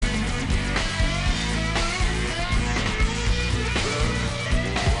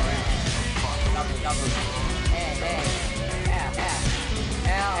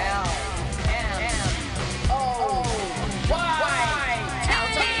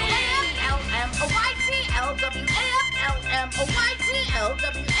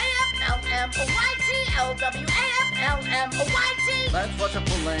Lwaflmoyt. Let's watch a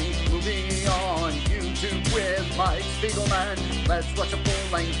full-length movie on YouTube with Mike Spiegelman. Let's watch a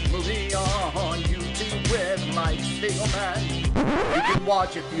full-length movie on YouTube with Mike Spiegelman. You can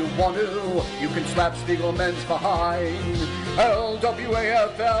watch if you want to. You can slap Spiegelman's behind. Lwaflmoyt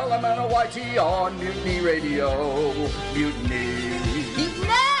on Mutiny Radio. Mutiny. Mutiny!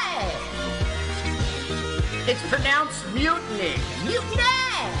 It's pronounced mutiny. Mutiny!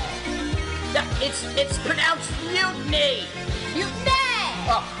 No, it's pronounced mutiny. Mutiny!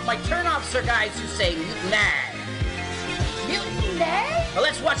 Oh, my turnoffs are guys who say mutiny. Mutiny? Well,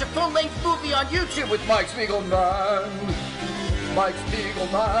 let's watch a full-length movie on YouTube with Mike Spiegelman. Mike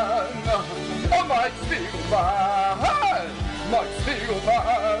Spiegelman. Oh, Mike Spiegelman. Mike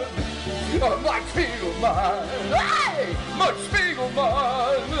Spiegelman. Oh, Mike Spiegelman. Hey! Mike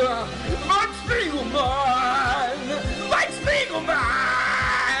Spiegelman. Mike Spiegelman. Mike Spiegelman.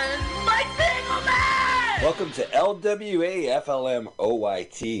 Mike Spiegelman. Welcome to Lwaflmoyt.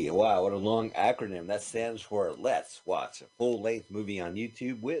 Wow, what a long acronym. That stands for Let's Watch a Full-Length Movie on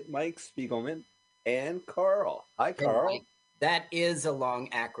YouTube with Mike Spiegelman and Carl. Hi, Carl. That is a long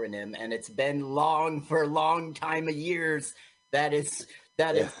acronym, and it's been long for a long time of years. That is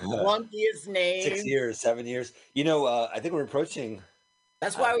the clunkiest name. 6 years, 7 years. You know, I think we're approaching.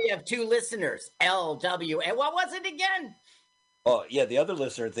 That's why we have two listeners. LWA. What was it again? Oh, yeah, the other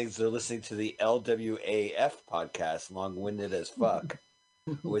listener thinks they're listening to the LWAF podcast, long-winded as fuck,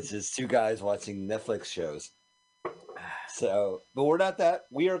 which is two guys watching Netflix shows. So, but we're not that.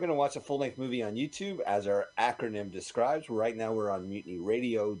 We are going to watch a full-length movie on YouTube, as our acronym describes. Right now, we're on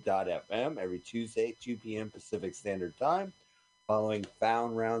MutinyRadio.fm every Tuesday, 2 p.m. Pacific Standard Time, following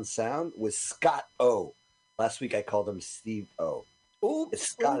Found Round Sound with Scott O. Last week, I called him Steve O. Oops. It's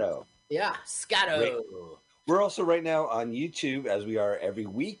Scott O. Yeah, Scott O. We're also right now on YouTube, as we are every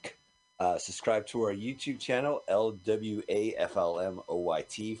week. Subscribe to our YouTube channel, Lwaflmoyt,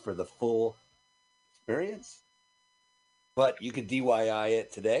 for the full experience. But you could DIY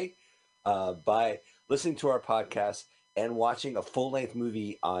it today by listening to our podcast and watching a full-length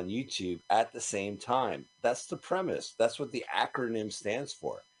movie on YouTube at the same time. That's the premise. That's what the acronym stands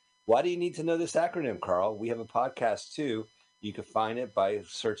for. Why do you need to know this acronym, Carl? We have a podcast, too. You can find it by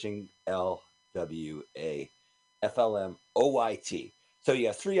searching Lwaflmoyt. So you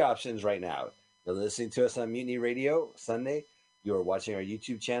have three options right now. You're listening to us on Mutiny Radio Sunday, you're watching our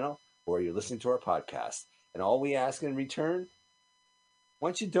YouTube channel, or you're listening to our podcast. And all we ask in return, why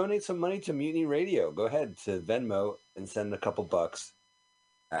don't you donate some money to Mutiny Radio? Go ahead to Venmo and send a couple bucks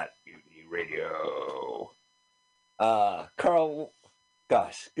at Mutiny Radio. Carl,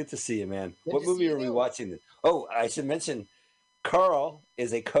 gosh, good to see you, man. What movie are we watching? Oh, I should mention, Carl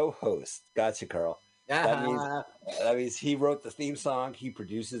is a co-host. Gotcha, Carl. That means he wrote the theme song, he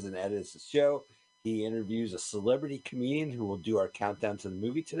produces and edits the show, he interviews a celebrity comedian who will do our countdown to the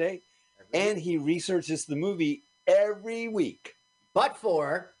movie today, and he researches the movie every week. But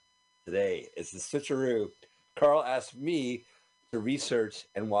for today, it's the switcheroo. Carl asked me to research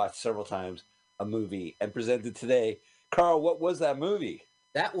and watch several times a movie and presented today. Carl, what was that movie?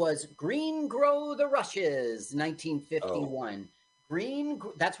 That was Green Grow the Rushes, 1951.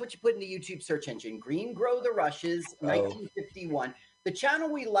 That's what you put in the YouTube search engine. Green Grow the Rushes, 1951. The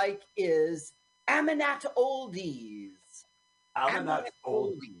channel we like is Aminat Oldies. Aminat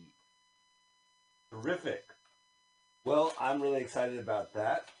Oldies. Terrific. Well, I'm really excited about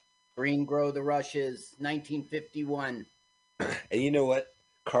that. Green Grow the Rushes, 1951. And you know what,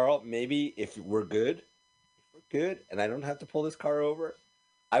 Carl? Maybe if we're good, and I don't have to pull this car over,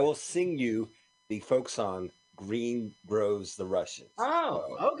 I will sing you the folk song Green Grows the Rushes.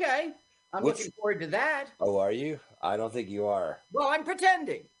 Oh, okay. I'm looking forward to that. Oh, are you? I don't think you are. Well, I'm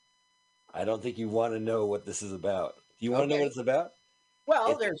pretending. I don't think you want to know what this is about. Do you want to know what it's about?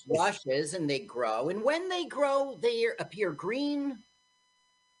 Well, there's rushes and they grow. And when they grow, they appear green.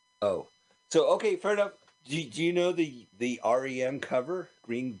 Oh. So, okay, fair enough. Do you know the REM cover?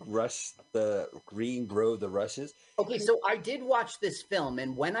 Green Grow the Rushes? Okay, so I did watch this film,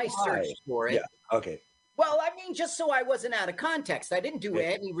 and when I searched for it... Yeah, okay. Well, I mean, just so I wasn't out of context. I didn't do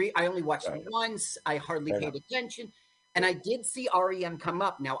any... I only watched it once. I hardly paid attention. And I did see REM come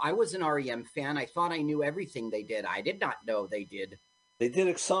up. Now, I was an REM fan. I thought I knew everything they did. I did not know they did. They did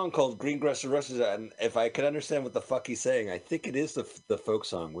a song called Green Grows the Rushes, and if I could understand what the fuck he's saying, I think it is the folk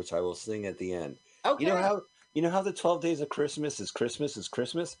song, which I will sing at the end. Okay. You know how the 12 days of Christmas, but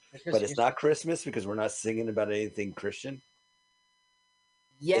it's not Christmas because we're not singing about anything Christian?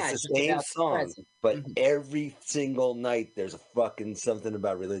 Yeah. It's the same song, but every single night there's a fucking something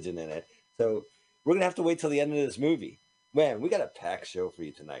about religion in it. So we're going to have to wait till the end of this movie. Man, we got a packed show for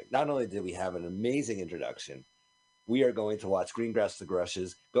you tonight. Not only did we have an amazing introduction, we are going to watch Greengrass the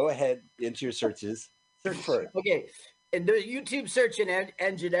Grushes. Go ahead into your searches. Search for it. Okay. In the YouTube search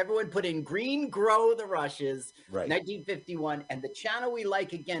engine, everyone put in Green Grow the Rushes, Right. 1951. And the channel we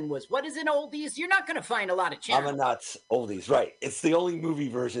like again was, what is an oldies? You're not going to find a lot of channels. I'm a nuts oldies. Right. It's the only movie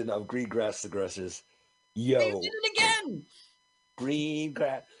version of Greengrass the Grushes. Yo. They did it again. Green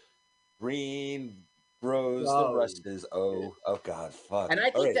grows the rushes. Oh God, fuck. And I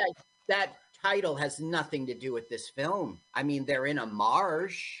think that title has nothing to do with this film. I mean, they're in a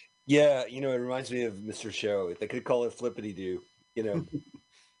marsh. Yeah, it reminds me of Mr. Show. They could call it Flippity Doo,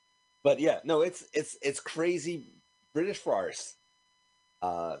 But yeah, no, it's crazy British farce.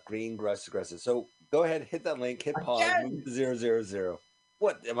 Greengrass the Grushes. So go ahead, hit that link, hit pause, move to 000.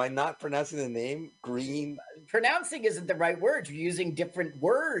 What, am I not pronouncing the name? Pronouncing isn't the right word. You're using different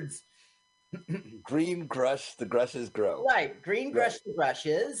words. Greengrass the Grushes grow. Right. Greengrass the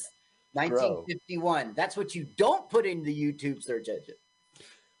Grushes, 1951. Grow. That's what you don't put in the YouTube search engine.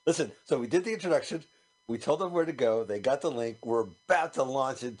 Listen, so we did the introduction. We told them where to go. They got the link. We're about to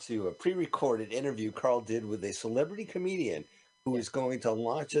launch into a pre-recorded interview Carl did with a celebrity comedian who is going to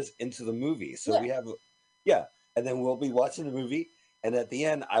launch us into the movie. So we have, and then we'll be watching the movie. And at the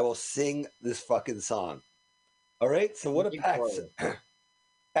end, I will sing this fucking song. All right? So what a packed.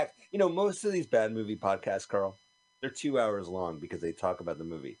 Most of these bad movie podcasts, Carl, they're 2 hours long because they talk about the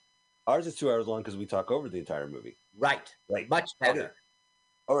movie. Ours is 2 hours long because we talk over the entire movie. Right. Much better. Okay.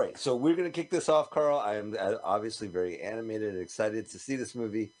 All right. So we're going to kick this off, Carl. I am obviously very animated and excited to see this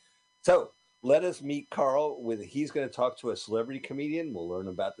movie. So let us meet Carl he's going to talk to a celebrity comedian. We'll learn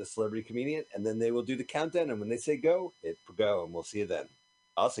about the celebrity comedian, and then they will do the countdown. And when they say go, hit go, and we'll see you then.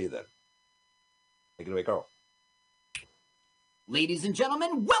 I'll see you then. Take it away, Carl. Ladies and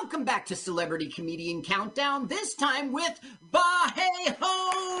gentlemen, welcome back to Celebrity Comedian Countdown, this time with Vahe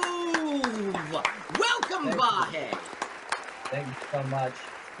Hove. Welcome, Vahe. Thank you so much.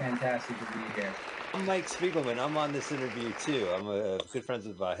 Fantastic to be here. I'm Mike Spiegelman. I'm on this interview, too. I'm good friends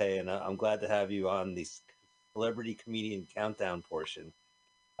with Vahe, and I'm glad to have you on the Celebrity Comedian Countdown portion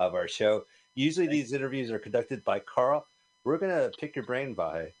of our show. Usually these interviews are conducted by Carl. We're going to pick your brain,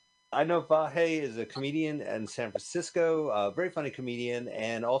 Vahe. I know Vahe is a comedian in San Francisco, a very funny comedian,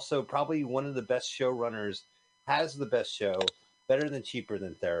 and also probably one of the best showrunners, has the best show, better than Cheaper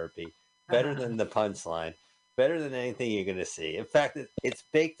Than Therapy, better than The Punchline, better than anything you're going to see. In fact, it's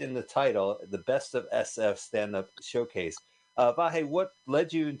baked in the title, the Best of SF Stand-Up Showcase. Vahe, what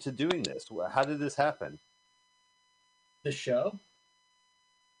led you into doing this? How did this happen? The show?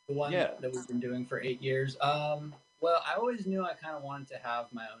 The one that we've been doing for 8 years? Well, I always knew I kind of wanted to have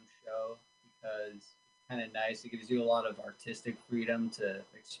my own show because it's kind of nice. It gives you a lot of artistic freedom to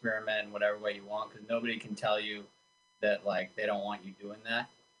experiment in whatever way you want because nobody can tell you that, like, they don't want you doing that,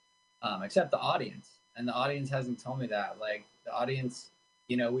 except the audience. And the audience hasn't told me that. Like, the audience,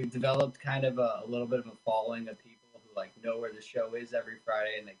 we've developed kind of a little bit of a following of people who, like, know where the show is every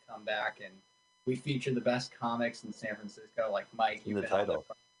Friday and they come back and we feature the best comics in San Francisco, like Mike. In the title.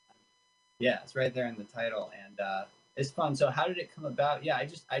 Yeah, it's right there in the title, and it's fun. So how did it come about? Yeah,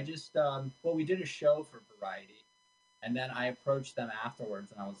 we did a show for Variety, and then I approached them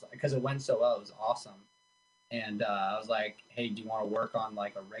afterwards, and I was like, because it went so well, it was awesome, and I was like, hey, do you want to work on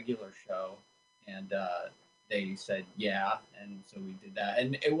like a regular show? And they said yeah, and so we did that,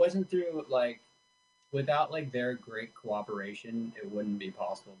 and it wasn't through like, without like their great cooperation, it wouldn't be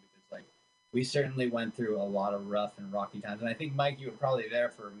possible because like we certainly went through a lot of rough and rocky times, and I think Mike, you were probably there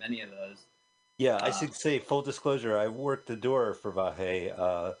for many of those. Yeah, I should say, full disclosure, I worked the door for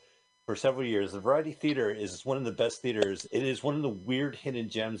Vahe for several years. The Variety Theater is one of the best theaters. It is one of the weird hidden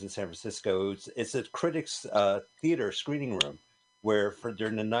gems in San Francisco. It's a critics' theater screening room where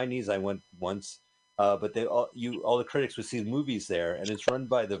during the 90s I went once, but all the critics would see movies there, and it's run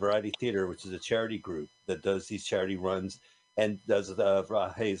by the Variety Theater, which is a charity group that does these charity runs and does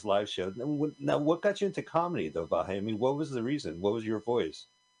Vahe's live show. Now, what got you into comedy, though, Vahe? I mean, what was the reason? What was your voice?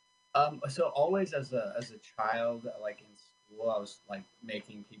 So always as a child, like in school, I was like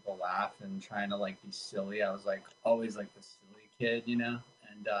making people laugh and trying to like be silly. I was like always like the silly kid,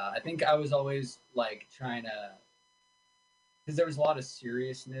 and I think I was always like trying to, because there was a lot of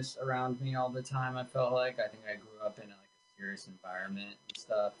seriousness around me all the time. I felt like I think I grew up in like a serious environment and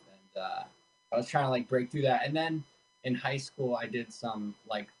stuff, and I was trying to like break through that. And then in high school, I did some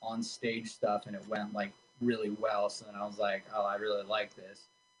like on stage stuff, and it went like really well. So then I was like, oh, I really like this.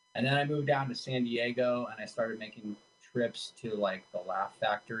 And then I moved down to San Diego, and I started making trips to like the Laugh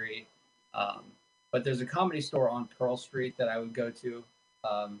Factory. But there's a comedy store on Pearl Street that I would go to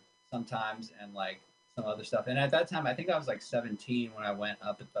sometimes, and like some other stuff. And at that time, I think I was like 17 when I went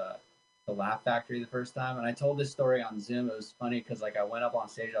up at the Laugh Factory the first time. And I told this story on Zoom. It was funny because like I went up on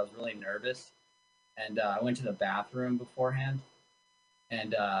stage, I was really nervous, and I went to the bathroom beforehand,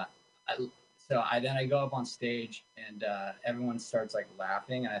 and I go up on stage, and everyone starts like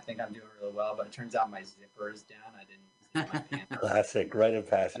laughing, and I think I'm doing really well, but it turns out my zipper is down. I didn't zip my pants. Classic, rite of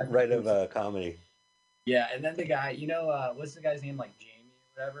passage, rite of comedy. Yeah, and then the guy, what's the guy's name? Like Jamie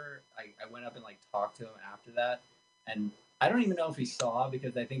or whatever. I went up and like talked to him after that, and I don't even know if he saw,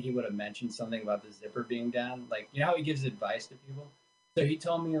 because I think he would have mentioned something about the zipper being down. Like, you know how he gives advice to people? So he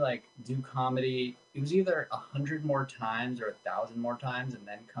told me like do comedy. It was either 100 more times or 1,000 more times, and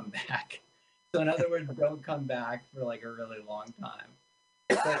then come back. So in other words, don't come back for like a really long time.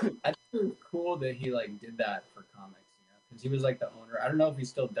 But I think it was cool that he like did that for comics, because he was like the owner. I don't know if he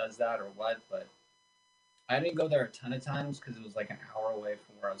still does that or what, but I didn't go there a ton of times because it was like an hour away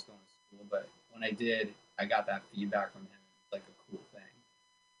from where I was going to school. But when I did, I got that feedback from him. It's like a cool thing.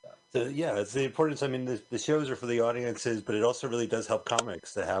 So yeah, it's the importance. I mean, the shows are for the audiences, but it also really does help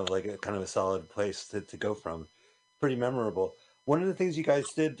comics to have like a kind of a solid place to go from. Pretty memorable. One of the things you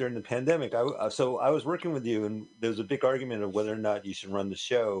guys did during the pandemic, so I was working with you, and there was a big argument of whether or not you should run the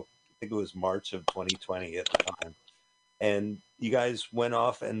show. I think it was March of 2020 at the time, and you guys went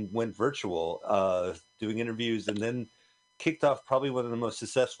off and went virtual, doing interviews, and then kicked off probably one of the most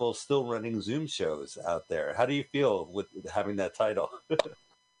successful still running Zoom shows out there. How do you feel with having that title?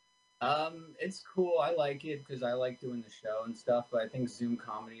 It's cool. I like it because I like doing the show and stuff, but I think Zoom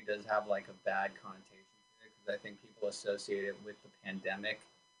comedy does have like a bad connotation to it, because I think people associate it with the pandemic,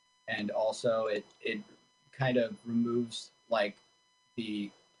 and also it kind of removes like the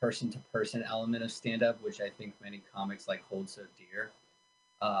person to person element of stand up, which I think many comics like hold so dear.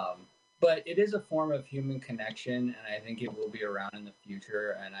 But it is a form of human connection, and I think it will be around in the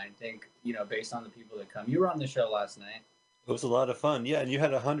future. And I think, based on the people that come, you were on the show last night. It was a lot of fun, yeah, and you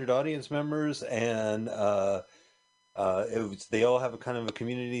had 100 audience members, and they all have a kind of a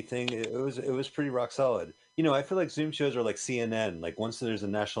community thing. It was pretty rock solid. I feel like Zoom shows are like CNN. Like once there's a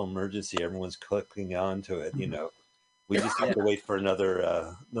national emergency, everyone's clicking onto it. We just have to wait for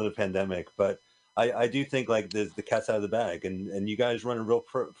another pandemic. But I do think like the cat's out of the bag, and you guys run a real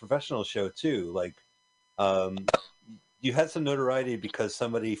professional show too. Like you had some notoriety because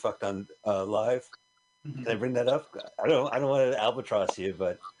somebody fucked on live. Can I bring that up? I don't want to albatross you,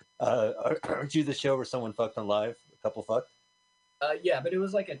 but aren't you the show where someone fucked on live? A couple fucked? Yeah, but it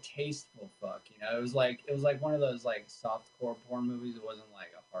was like a tasteful fuck. It was like one of those like softcore porn movies. It wasn't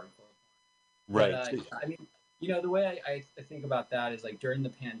like a hardcore porn. Right. But, I mean, the way I think about that is like during the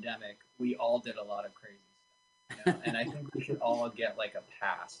pandemic, we all did a lot of crazy stuff, and I think we should all get like a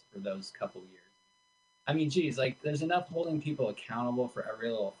pass for those couple years. I mean, geez, like there's enough holding people accountable for every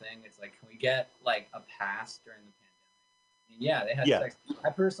little thing. It's like, can we get like a pass during the pandemic? I mean, yeah, they had sex.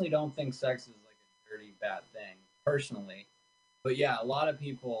 I personally don't think sex is like a dirty, bad thing, personally. But yeah, a lot of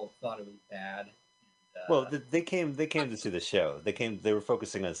people thought it was bad. Well, they came to see the show. They were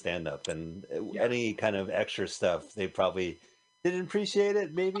focusing on stand up, and any kind of extra stuff, they probably didn't appreciate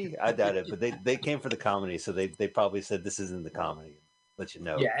it. Maybe I doubt it, but they came for the comedy, so they probably said this isn't the comedy. Let you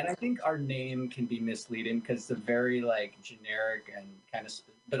know. Yeah, and I think our name can be misleading because it's a very like generic and kind of,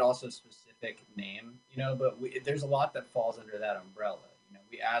 but also specific name. But there's a lot that falls under that umbrella.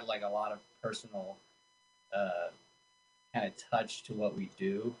 We add like a lot of personal kind of touch to what we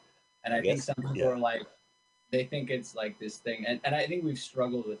do, and I think some people are like, they think it's like this thing, and I think we've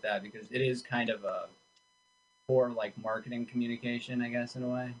struggled with that because it is kind of a poor like marketing communication, I guess, in a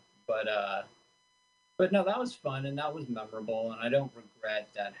way. But no, that was fun and that was memorable, and I don't regret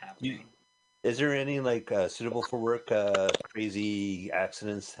that happening. Is there any like suitable for work crazy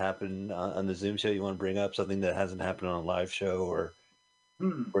accidents happen on the Zoom show you want to bring up? Something that hasn't happened on a live show or?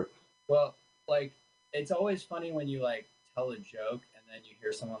 Well, like it's always funny when you like tell a joke and then you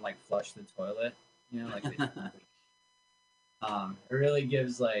hear someone like flush the toilet. Like it really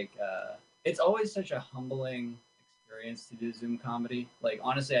gives like it's always such a humbling experience to do Zoom comedy. Like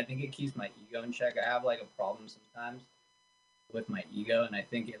honestly, I think it keeps my ego in check. I have like a problem sometimes with my ego, and I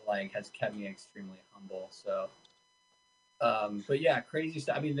think it like has kept me extremely humble. So but yeah, crazy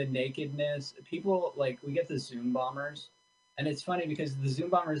stuff. I mean, the nakedness, people like, we get the Zoom bombers, and it's funny because the Zoom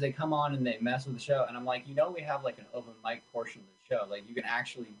bombers, they come on and they mess with the show, and I'm like, we have like an open mic portion of the show. Like you can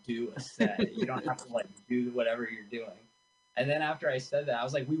actually do a set. You don't have to like do whatever you're doing. And then after I said that, I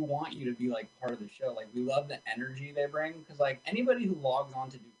was like, we want you to be like part of the show. Like we love the energy they bring, because like anybody who logs on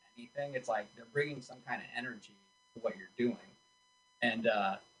to do anything, it's like they're bringing some kind of energy to what you're doing. And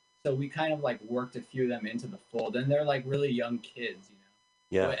so we kind of like worked a few of them into the fold, and they're like really young kids,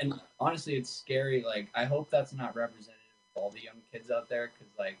 Yeah. And honestly, it's scary. Like, I hope that's not representative of all the young kids out there,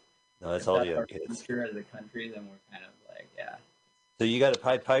 because like, No, that's if all the that's young our kids. future as a country, then we're kind of like, yeah. So you got to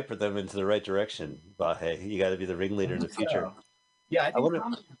pipe them into the right direction, Bahe. You got to be the ringleader in the future. So, yeah, I think wanna,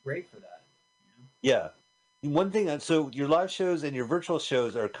 comics is great for that. Yeah. One thing, so your live shows and your virtual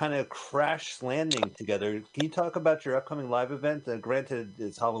shows are kind of crash landing together. Can you talk about your upcoming live event? Granted,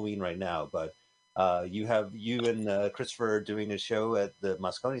 it's Halloween right now, but you and Christopher are doing a show at the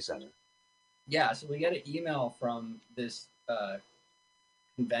Moscone Center. Yeah, so we get an email from this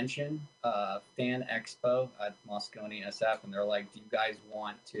convention, Fan Expo at Moscone SF, and they're like, "Do you guys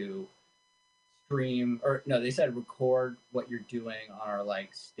want to stream?" Or no, they said record what you're doing on our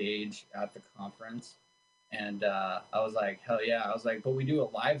like stage at the conference. And I was like, hell yeah. I was like, but we do a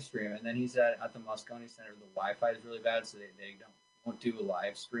live stream. And then he said at the Moscone Center, the Wi-Fi is really bad, so they won't do a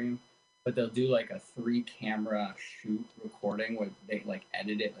live stream, but they'll do like a 3-camera shoot recording where they like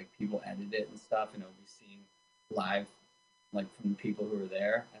edit it, like people edit it and stuff, and it'll be seen live, like from the people who are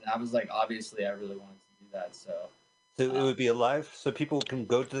there. And I was like, obviously, I really wanted to do that. So it would be a live, so people can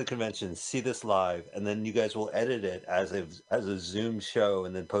go to the convention, see this live, and then you guys will edit it as a Zoom show,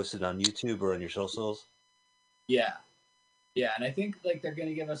 and then post it on YouTube or on your socials. Yeah. Yeah, and I think like they're going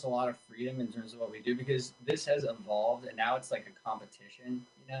to give us a lot of freedom in terms of what we do, because this has evolved and now it's like a competition,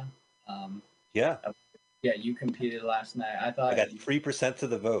 you know? Yeah. Yeah, you competed last night. I thought I got 3% to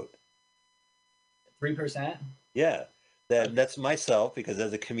the vote. 3%? Yeah. That's myself, because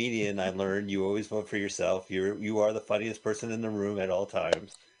as a comedian, I learned you always vote for yourself. You are the funniest person in the room at all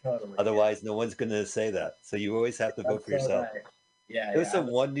times. Totally. Otherwise, no one's going to say that. So you always have to vote for yourself. Right. Yeah, There was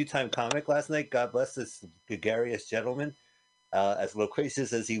one new time comic last night. God bless this gregarious gentleman. As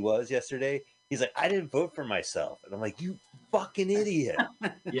loquacious as he was yesterday, he's like, I didn't vote for myself. And I'm like, you fucking idiot.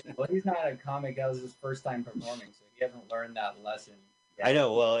 Yeah, well, he's not a comic. That was his first time performing, so he hasn't learned that lesson yet. I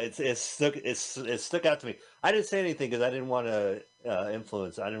know. Well, it stuck out to me. I didn't say anything because I didn't want to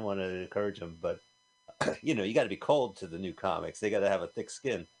influence. I didn't want to encourage him. But, you got to be cold to the new comics. They got to have a thick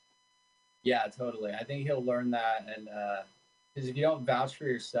skin. Yeah, totally. I think he'll learn that. And because if you don't vouch for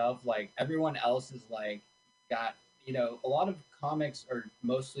yourself, like everyone else is like got, a lot of comics are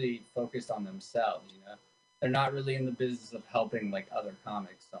mostly focused on themselves, they're not really in the business of helping like other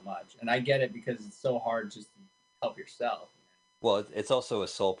comics so much. And I get it, because it's so hard just to help yourself. Well, it's also a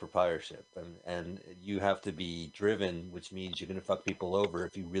sole proprietorship, and you have to be driven, which means you're going to fuck people over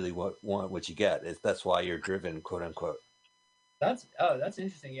if you really want what you get. That's why you're driven, quote unquote. That's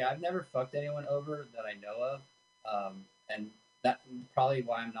interesting. Yeah, I've never fucked anyone over that I know of, and that's probably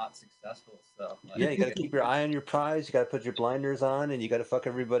why I'm not successful. So yeah, you got to keep your eye on your prize. You got to put your blinders on, and you got to fuck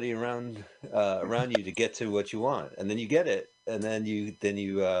everybody around you to get to what you want, and then you get it, and then you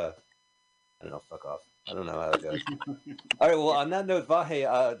I don't know, fuck off. I don't know how it goes. All right. Well, on that note,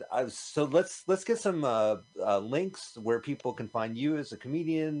 Vahe, so let's get some links where people can find you as a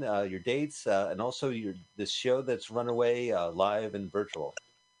comedian, your dates, and also this show that's Runaway live and virtual.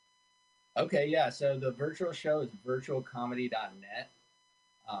 Okay, yeah. So the virtual show is virtualcomedy.net.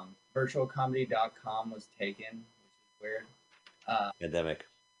 Virtualcomedy.com was taken, which is weird. Pandemic.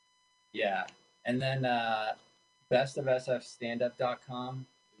 Yeah, and then bestofsfstandup.com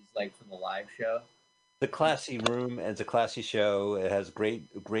is like for the live show. The classy room, and it's a classy show. It has great.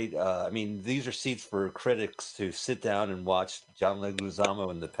 I mean, these are seats for critics to sit down and watch John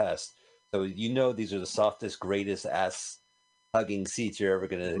Leguizamo in The Pest. So these are the softest, greatest ass hugging seats you're ever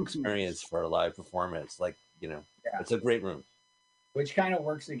going to experience for a live performance. Like, It's a great room. Which kind of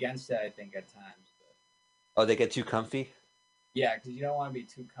works against it, I think, at times. But... Oh, they get too comfy? Yeah, because you don't want to be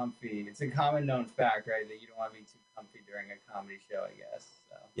too comfy. It's a common known fact, right, that you don't want to be too comfy during a comedy show, I guess.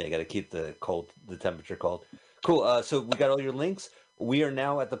 So. Yeah, you got to keep the temperature cold. Cool. So we got all your links. We are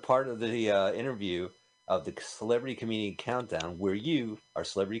now at the part of the interview of the Celebrity Comedian Countdown, where you, our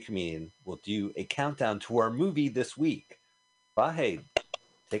celebrity comedian, will do a countdown to our movie this week. Vahe,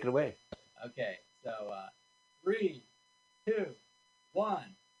 take it away. Okay, so 3, 2, 1,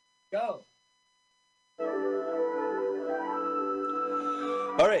 go.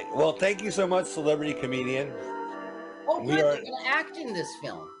 All right. Well, thank you so much, celebrity comedian. Oh, good. They're going to act in this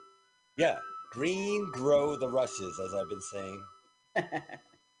film. Yeah. Green grow the rushes, as I've been saying.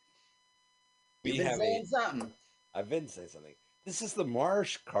 You've been saying something. I've been saying something. This is the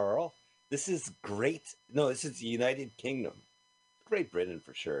Marsh, Carl. This is great. No, this is the United Kingdom. Great Britain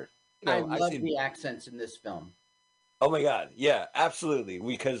for sure. I love the accents in this film. Oh my God. Yeah, absolutely.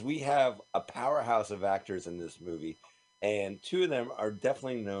 Because we have a powerhouse of actors in this movie. And 2 of them are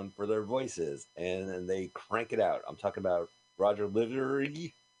definitely known for their voices. And they crank it out. I'm talking about Roger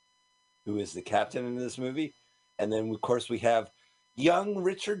Livery, who is the captain in this movie. And then, of course, we have young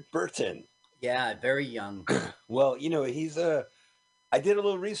Richard Burton. Yeah, very young. Well, he's I did a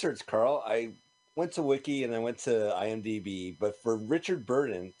little research, Carl. I went to Wiki and I went to IMDb, but for Richard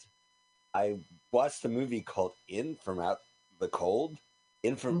Burton, I watched a movie called In from Out the Cold,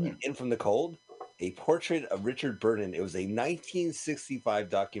 In from the Cold, a portrait of Richard Burton. It was a 1965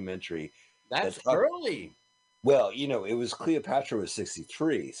 documentary. That's early. Well, it was Cleopatra was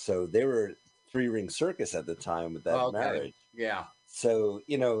 63, so they were three-ring circus at the time with that marriage. Yeah. So,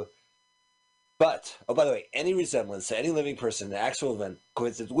 but, oh, by the way, any resemblance to any living person, an actual event,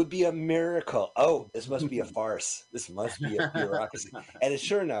 coincidence would be a miracle. Oh, this must be a farce. This must be a bureaucracy. And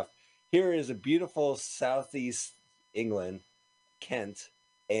sure enough, here is a beautiful southeast England, Kent,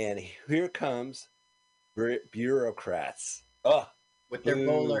 and here comes bureaucrats. Oh, with their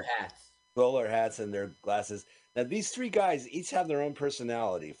bowler hats. Bowler hats and their glasses. Now, these three guys each have their own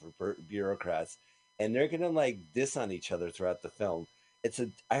personality for bureaucrats, and they're going to, diss on each other throughout the film.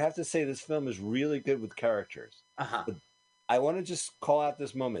 I have to say, this film is really good with characters. Uh-huh. But I want to just call out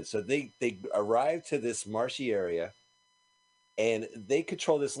this moment. So they arrive to this marshy area, and they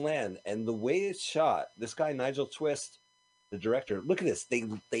control this land. And the way it's shot, this guy, Nigel Twist, the director, look at this.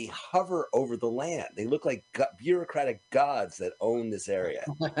 They hover over the land. They look like bureaucratic gods that own this area.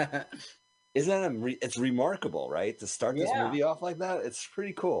 Isn't that it's remarkable, right? To start this movie off like that, it's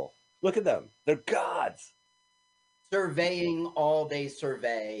pretty cool. Look at them. They're gods. Surveying all they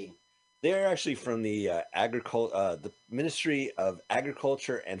survey. They're actually from the the Ministry of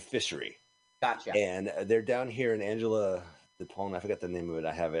Agriculture and Fishery. Gotcha. And they're down here in Angela, the poem. I forgot the name of it.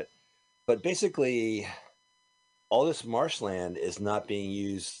 I have it. But basically, all this marshland is not being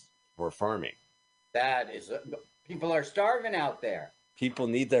used for farming. That is, people are starving out there. People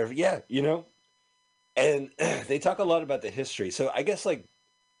need their, and they talk a lot about the history. So I guess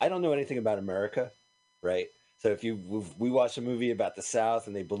I don't know anything about America, right? So if we watch a movie about the South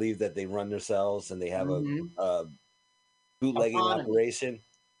and they believe that they run themselves and they have a bootlegging operation,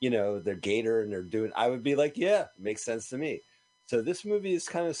 they're Gator and they're doing, I would be like, yeah, makes sense to me. So this movie is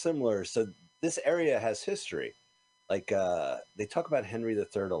kind of similar. So this area has history. They talk about Henry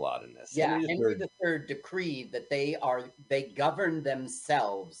III a lot in this. Yeah, Henry III decreed that they govern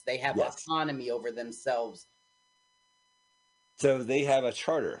themselves. They have autonomy over themselves. So they have a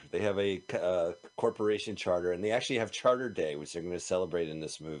charter. They have a corporation charter, and they actually have Charter Day, which they're going to celebrate in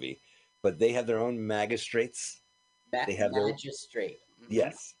this movie. But they have their own magistrates. They have magistrate.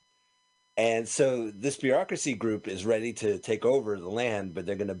 Yes. And so this bureaucracy group is ready to take over the land, but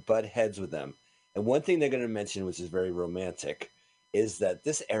they're going to butt heads with them. And one thing they're going to mention, which is very romantic, is that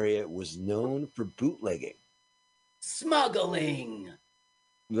this area was known for bootlegging. Smuggling.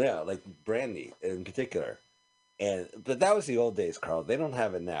 Yeah, like brandy in particular. But that was the old days, Carl. They don't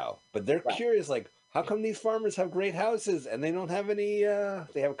have it now. But they're curious, how come these farmers have great houses and they don't have any,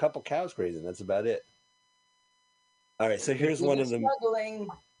 they have a couple cows grazing. That's about it. All right, so here's one of them. Smuggling.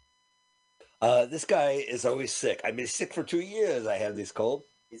 This guy is always sick. I've been sick for 2 years. I have this cold.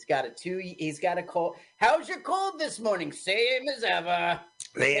 He's got a cold. How's your cold this morning? Same as ever.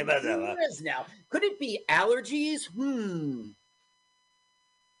 Same as ever. Now, could it be allergies?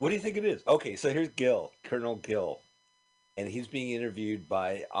 What do you think it is? Okay, so here's Colonel Gill, and he's being interviewed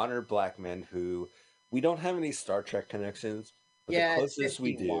by Honor Blackman, who we don't have any Star Trek connections. But the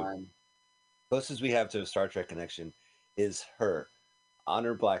closest we have to a Star Trek connection is her,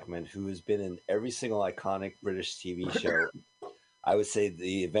 Honor Blackman, who has been in every single iconic British TV show. I would say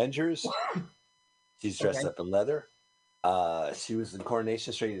the Avengers. She's dressed up in leather. She was in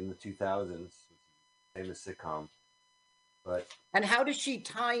Coronation Street in the 2000s, famous sitcom. And how does she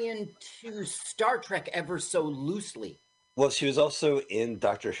tie into Star Trek ever so loosely? Well, she was also in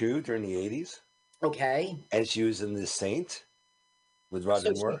Doctor Who during the 80s. Okay. And she was in The Saint with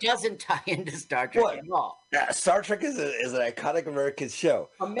Roger Moore. So she doesn't tie into Star Trek at all. Star Trek is an iconic American show.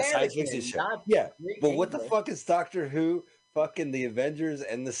 A science fiction show. Yeah. But what the fuck is Doctor Who, fucking The Avengers,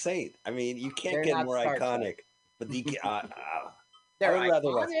 and The Saint? I mean, you can't get more iconic. But they're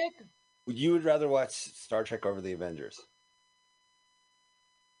iconic. You would rather watch Star Trek over The Avengers?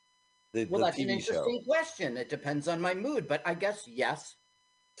 That's an interesting question. It depends on my mood, but I guess yes.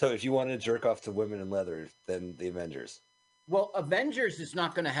 So if you want to jerk off to women in leather, then The Avengers. Well, Avengers is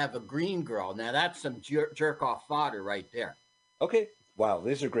not going to have a green girl. Now that's some jerk off fodder right there. Okay. Wow,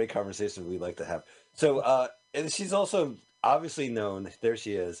 these are great conversations we like to have. So, and she's also obviously known, there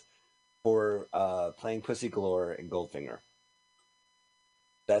she is, for playing Pussy Galore in Goldfinger.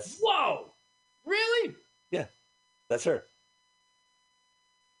 Whoa! Really? Yeah, that's her.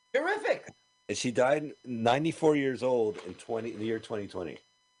 Terrific. And she died 94 years old in the year 2020.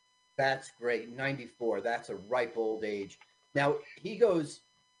 That's great. 94. That's a ripe old age. Now he goes,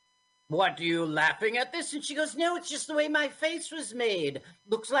 "What are you laughing at this?" And she goes, "No, it's just the way my face was made.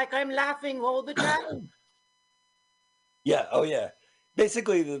 Looks like I'm laughing all the time." Yeah. Oh, yeah.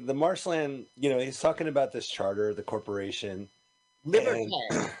 Basically, the marshland, he's talking about this charter, the corporation. Liberty.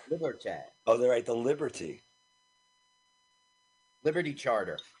 Oh, they're right. The Liberty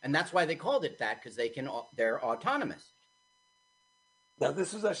Charter. And that's why they called it that, because they're autonomous. Now,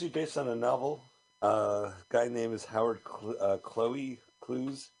 this was actually based on a novel. Guy name is Howard Clouse.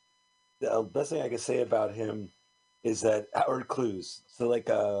 The best thing I can say about him is that Howard Clouse. So like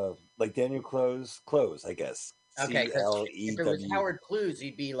Daniel Close, I guess. Okay, because if it was C-L-E-W. Howard Clouse,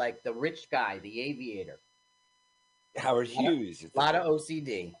 he'd be like the rich guy, the aviator. Howard Hughes. A lot of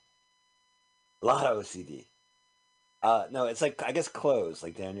OCD. A lot of OCD. No, it's like, I guess, Close,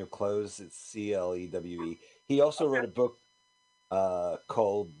 like Daniel Close. It's C-L-E-W-E. He also wrote a book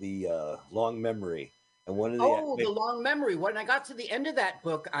called The Long Memory. And one of the The Long Memory. When I got to the end of that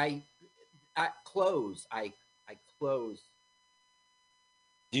book, I closed.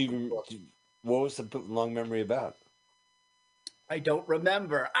 What was the book, Long Memory about? I don't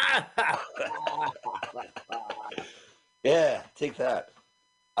remember. Yeah, take that.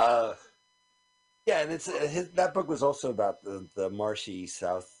 Yeah, and that book was also about the marshy east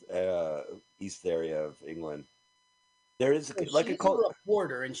area of England. There is she's a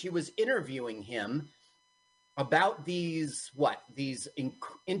reporter, and she was interviewing him about these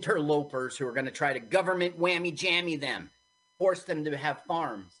interlopers who are going to try to government whammy jammy them, force them to have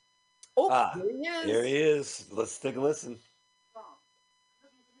farms. Oh, here he is. Here he is. Let's take a listen.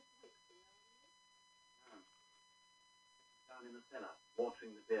 Down in the cellar,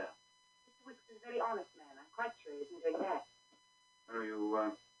 watering the beer. Mr. Wicks is a very honest man. I'm quite sure he isn't doing that. Oh,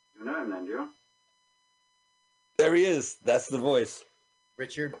 you know him then, do you? There he is. That's the voice.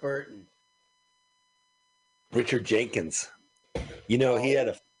 Richard Burton. Richard Jenkins. He had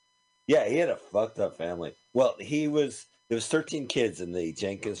a fucked up family. Well, there was 13 kids in the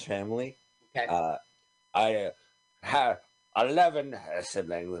Jenkins family. Okay. I have 11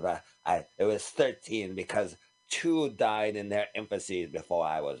 siblings, but it was 13 because 2 died in their infancy before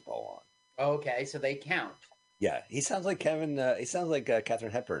I was born. Okay, so they count. Yeah, he sounds like Kevin. He sounds like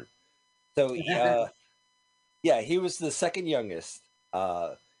Katharine Hepburn. So, yeah, he was the second youngest.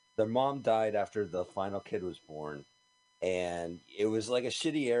 Their mom died after the final kid was born, and it was like a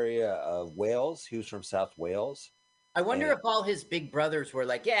shitty area of Wales. He was from South Wales. I wonder if all his big brothers were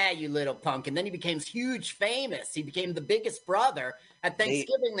like, "Yeah, you little punk," and then he became huge, famous. He became the biggest brother. At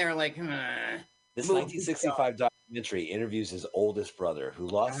Thanksgiving, they're like, This 1965 documentary interviews his oldest brother, who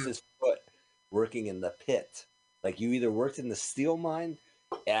lost his foot working in the pit. Like, you either worked in the steel mine.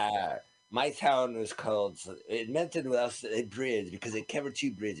 My town was called. It meant it was a bridge because it covered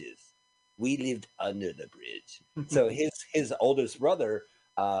 2 bridges. We lived under the bridge. So his oldest brother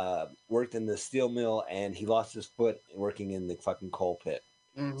worked in the steel mill, and he lost his foot working in the fucking coal pit.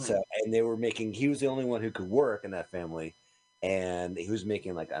 Mm-hmm. So, and they were making. He was the only one who could work in that family, and he was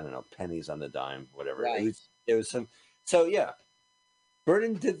making, like, I don't know, pennies on the dime, whatever. Right. It was some. So yeah,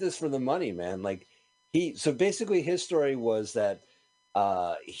 Burton did this for the money, man. Like, so basically his story was that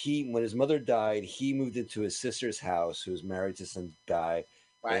when his mother died, he moved into his sister's house, who was married to some guy,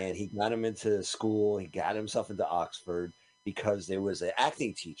 and he got him into school. He got himself into Oxford because there was an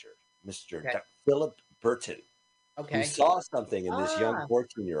acting teacher, Mr. Philip Burton, who saw something in this young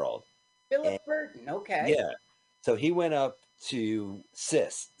 14-year-old. Philip Burton, okay. Yeah. So he went up to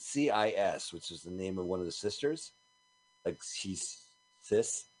CIS, C-I-S, which is the name of one of the sisters. Like, she's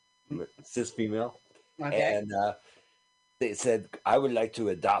cis female. Okay. And they said, "I would like to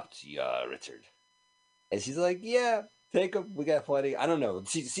adopt you, Richard." And she's like, "Yeah, take him. We got plenty." I don't know.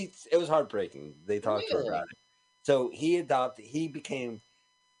 She it was heartbreaking. They talked to her about it. So he became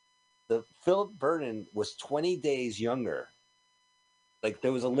Philip Burton was 20 days younger. Like,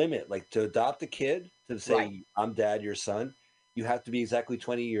 there was a limit. Like, to adopt a kid, to say, "I'm dad, your son," you have to be exactly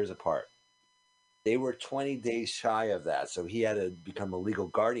 20 years apart. They were 20 days shy of that. So he had to become a legal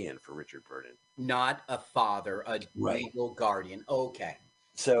guardian for Richard Burton. Not a father, a legal guardian. Okay.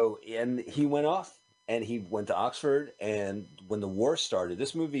 So, and he went off and he went to Oxford. And when the war started,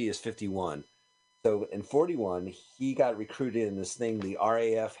 this movie is 51. So in 41, he got recruited in this thing. The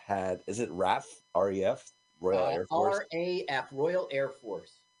RAF had, is it RAF? RAF? Royal Air Force? RAF, Royal Air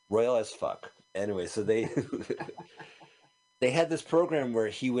Force. Royal as fuck. Anyway, so they they had this program where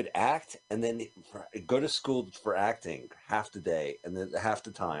he would act and then go to school for acting half the day and then half the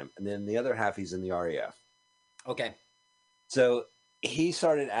time. And then the other half, he's in the RAF. Okay. So he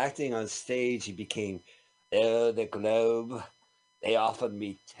started acting on stage. He became, the Globe. They offered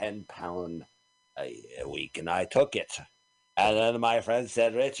me £10 a week, and I took it. And then my friend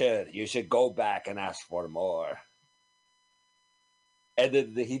said, Richard, you should go back and ask for more. And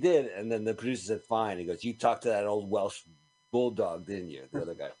then he did. And then the producer said, fine. He goes, you talked to that old Welsh bulldog, didn't you? The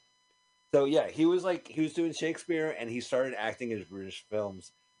other guy. So, yeah, he was doing Shakespeare, and he started acting in British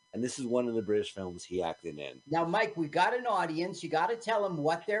films. And this is one of the British films he acted in. Now, Mike, we've got an audience. You got to tell them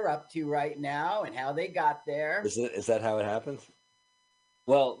what they're up to right now and how they got there. Is that how it happens?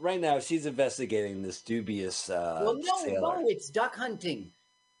 Well, right now, she's investigating this dubious sailor. No, it's duck hunting.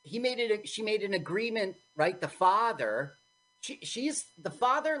 She made an agreement, right? The father... She's the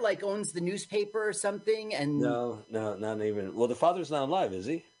father, like owns the newspaper or something, and no, not even. Well, the father's not alive, is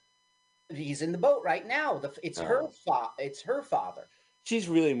he? He's in the boat right now. It's her father. She's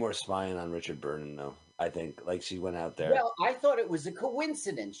really more spying on Richard Burton, though. I think, like she went out there. Well, I thought it was a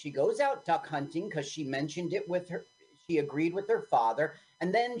coincidence. She goes out duck hunting because she mentioned it with her. She agreed with her father,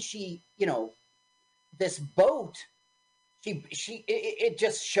 and then this boat. It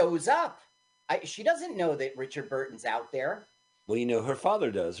just shows up. She doesn't know that Richard Burton's out there. Well, her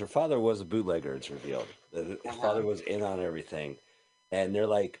father does. Her father was a bootlegger, it's revealed. His father was in on everything. And they're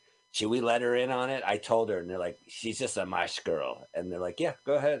like, should we let her in on it? I told her. And they're like, she's just a mash girl. And they're like, yeah,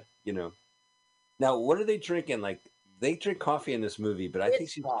 go ahead. Now, what are they drinking? Like, they drink coffee in this movie, but I think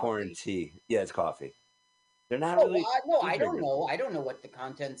she's pouring tea. Yeah, it's coffee. They're not really... No, I don't know. I don't know what the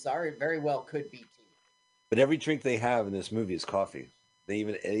contents are. It very well could be tea. But every drink they have in this movie is coffee.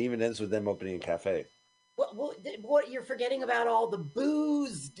 It even ends with them opening a cafe. What you're forgetting about all the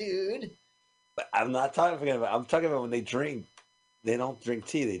booze, dude. But I'm not talking about. I'm talking about when they drink. They don't drink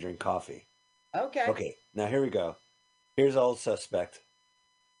tea. They drink coffee. Okay. Okay. Now here we go. Here's Old Suspect.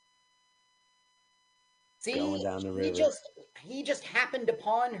 See, going down the river. He just happened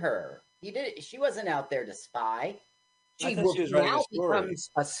upon her. He did. She wasn't out there to spy. She will now become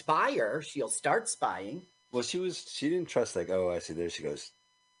a spyer. She'll start spying. Well, she didn't trust, like, oh, I see, there she goes.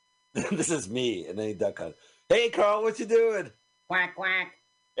 This is me. And then he duck hunt. Hey, Carl, what you doing? Quack, quack.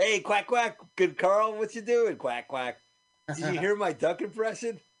 Hey, quack, quack. Good, Carl, what you doing? Quack, quack. Did you hear my duck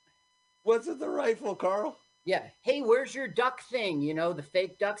impression? What's with the rifle, Carl? Yeah. Hey, where's your duck thing? The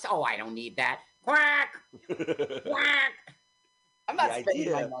fake ducks? Oh, I don't need that. Quack. Quack. I'm not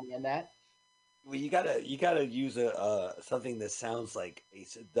spending my money on that. Well, you gotta use something that sounds like a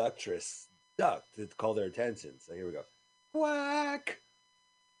seductress duck to call their attention. So here we go. Quack.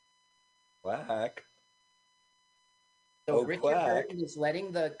 Quack. So Richard Burton is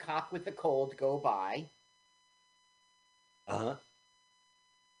letting the cock with the cold go by. Uh-huh.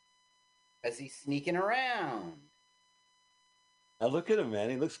 As he's sneaking around. Now look at him,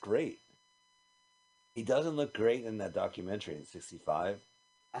 man. He looks great. He doesn't look great in that documentary in 65.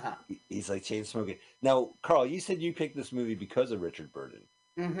 Uh-huh. He's like chain smoking. Now, Carl, you said you picked this movie because of Richard Burton.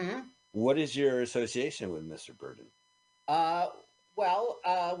 Mm-hmm. What is your association with Mr. Burton? Well,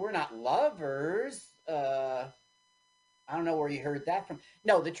 we're not lovers. I don't know where you heard that from.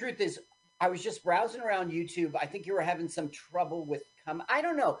 No, the truth is, I was just browsing around YouTube. I think you were having some trouble with I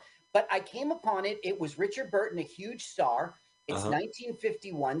don't know, but I came upon it. It was Richard Burton, a huge star. It's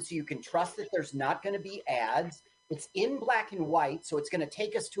 1951, so you can trust that there's not going to be ads. It's in black and white, so it's going to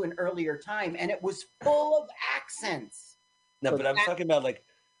take us to an earlier time, and it was full of accents. No, but I'm talking about, like,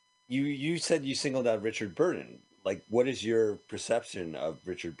 you said you singled out Richard Burton. Like, what is your perception of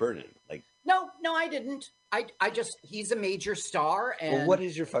Richard Burton? Like, no, I didn't. I just, he's a major star. And well, what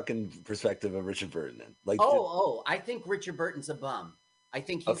is your fucking perspective of Richard Burton then? Like, I think Richard Burton's a bum. I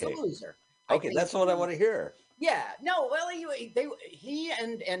think he's a loser. Okay, that's what I want to hear. Yeah, no, well, he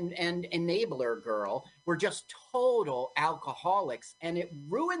and Enabler Girl were just total alcoholics, and it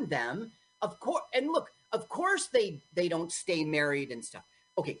ruined them. Of course, and look, of course they don't stay married and stuff.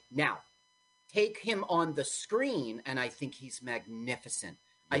 Okay, now take him on the screen, and I think he's magnificent.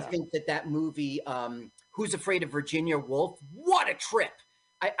 Yeah. I think that movie, Who's Afraid of Virginia Woolf? What a trip!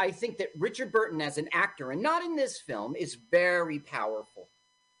 I think that Richard Burton as an actor, and not in this film, is very powerful.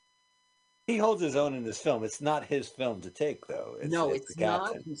 He holds his own in this film. It's not his film to take, though. It's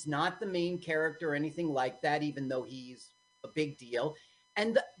not. He's not the main character or anything like that, even though he's a big deal.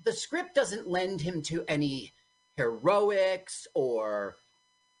 And the script doesn't lend him to any heroics or,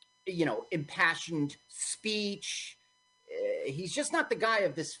 impassioned speech. He's just not the guy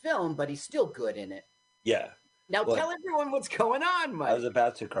of this film, but he's still good in it. Yeah. Now tell everyone what's going on, Mike. I was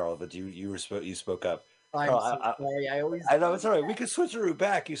about to, Carl, but you spoke up. I'm so sorry. I know it's all right. We can switch the route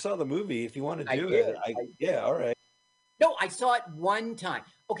back. You saw the movie if you want to do it. Yeah, all right. No, I saw it one time.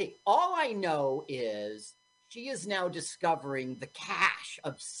 Okay, all I know is she is now discovering the cache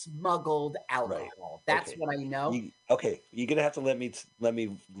of smuggled alcohol. Right. That's what I know. You're gonna have to let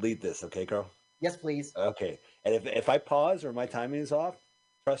me lead this, okay, Carl? Yes, please. Okay. And if I pause or my timing is off,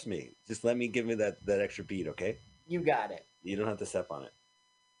 trust me, just give me that extra beat, okay? You got it. You don't have to step on it.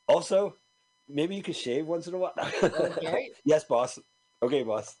 Also, maybe you could shave once in a while. Okay. Yes, boss. Okay,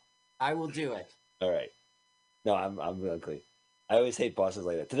 boss. I will do it. All right. No, I'm ugly. I always hate bosses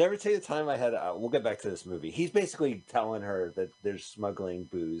like that. Did I ever tell you the time I had? We'll get back to this movie. He's basically telling her that they're smuggling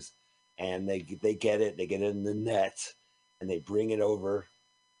booze, and they get it. They get it in the net, and they bring it over,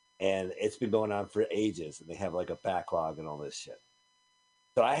 and it's been going on for ages, and they have like a backlog and all this shit.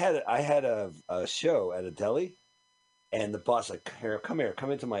 So I had a show at a deli, and the boss like, come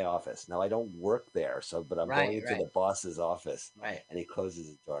into my office. Now I don't work there, but I'm going into the boss's office, right? And he closes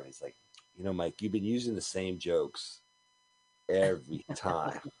the door, and he's like, Mike, you've been using the same jokes every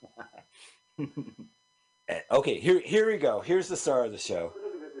time. Okay, here we go. Here's the star of the show.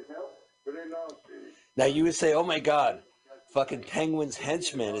 Now you would say, oh my God, fucking Penguin's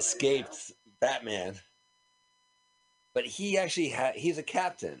henchman escaped Batman. But he actually he's a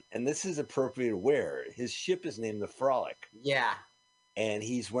captain, and this is appropriate to wear. His ship is named the Frolic. Yeah. And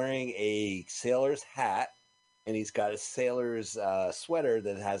he's wearing a sailor's hat, and he's got a sailor's sweater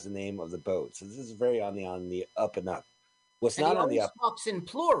that has the name of the boat. So this is very on the up and up. What's not on the up? Talks in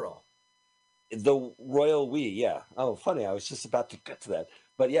plural. The royal we, yeah. Oh, funny. I was just about to get to that,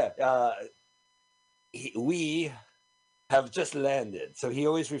 but yeah, we have just landed. So he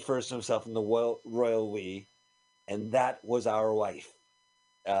always refers to himself in the royal we, and that was our wife.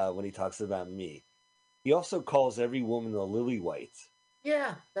 When he talks about me, he also calls every woman a Lwaflmoyt.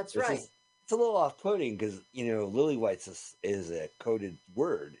 Yeah, that's right. It's a little off-putting because Lwaflmoyt is a coded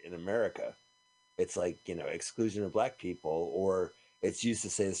word in America. It's like exclusion of black people, or it's used to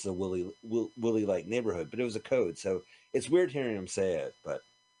say this is a Willie-like neighborhood, but it was a code, so it's weird hearing him say it. But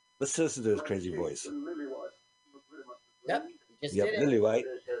let's listen to his crazy voice. Yep, you just did it. Lwaflmoyt.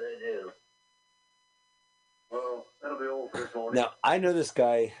 Well, that'll be all for this morning. Now I know this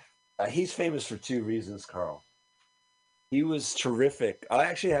guy. He's famous for two reasons, Carl. He was terrific. I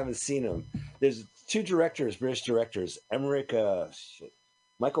actually haven't seen him. There's two British directors,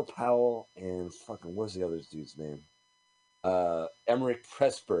 Michael Powell and fucking what's the other dude's name? Emmerich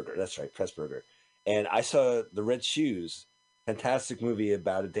Pressburger. That's right, Pressburger. And I saw The Red Shoes, fantastic movie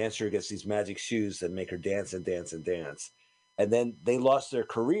about a dancer who gets these magic shoes that make her dance and dance and dance. And then they lost their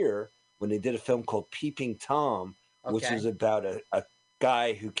career when they did a film called Peeping Tom, which is about a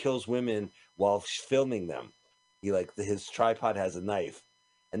guy who kills women while filming them. His tripod has a knife,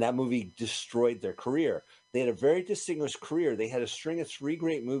 and that movie destroyed their career. They had a very distinguished career. They had a string of 3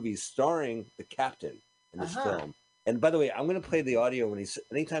 great movies starring the captain in this film. And by the way, I'm going to play the audio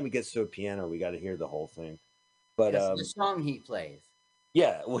anytime he gets to a piano, we got to hear the whole thing. But the song he plays.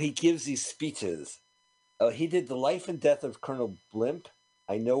 Yeah, well, he gives these speeches. He did The Life and Death of Colonel Blimp,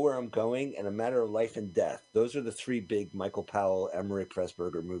 I Know Where I'm Going, and A Matter of Life and Death. Those are the 3 big Michael Powell, Emmerich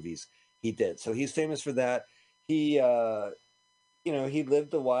Pressburger movies he did. So he's famous for that. He, he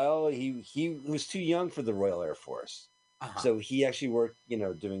lived a while. He was too young for the Royal Air Force. So he actually worked,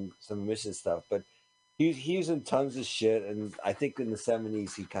 doing some mission stuff. But he was in tons of shit. And I think in the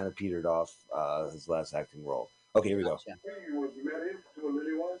 70s, he kind of petered off his last acting role. Okay, here we go. He was married to a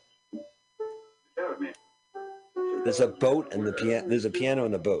Lwaflmoyt? Tell me. There's a boat and there's a piano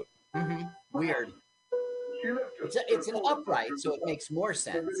in the boat. Mm-hmm. Weird. It's an upright, so it makes more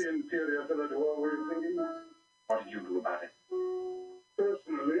sense. What did you do about it?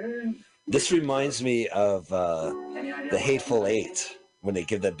 Personally, this reminds me of The Hateful Eight, when they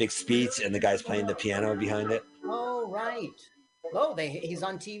give that big speech and the guy's playing the piano behind it. Oh, right. Oh, he's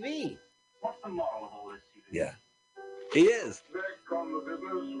on TV. What's the moral of all this? Yeah, he is. Back on the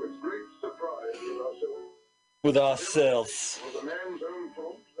business with great surprise with ourselves. With a man's own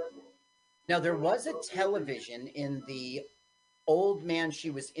fault, that was. Now, there was a television in the old man she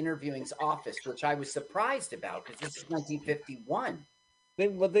was interviewing's office, which I was surprised about because this is 1951.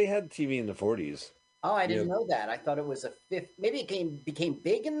 They had TV in the 40s. Oh, I didn't know that. I thought it was maybe it became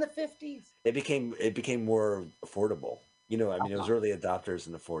big in the 50s. It became more affordable. It was early adopters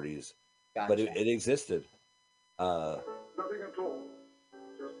in the 40s, Gotcha. But it existed. Nothing at all.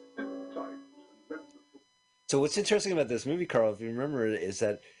 Just tight. So what's interesting about this movie, Carl, if you remember, is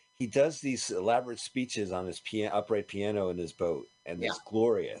that he does these elaborate speeches on his upright piano in his boat, and it's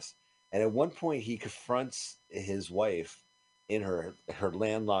glorious. And at one point, he confronts his wife in her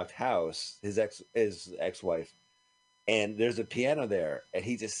landlocked house, his ex-wife, and there's a piano there, and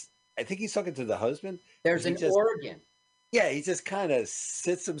I think he's talking to the husband. There's an organ. Yeah, he just kind of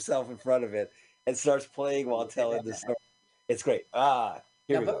sits himself in front of it and starts playing while telling the story. It's great. But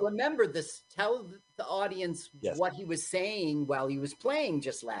remember this. Tell the audience what he was saying while he was playing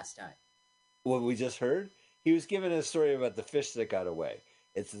just last time. What we just heard, he was given a story about the fish that got away.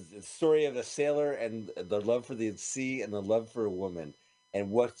 It's a story of a sailor and the love for the sea and the love for a woman and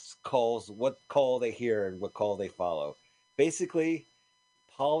what call they hear and what call they follow. Basically,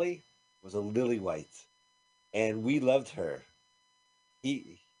 Polly was a lily white, and we loved her.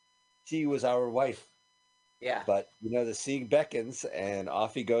 She was our wife. Yeah. But the sea beckons, and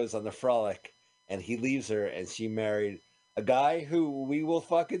off he goes on the frolic, and he leaves her, and she married a guy who we will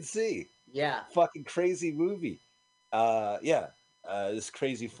fucking see. Yeah. Fucking crazy movie. Yeah. This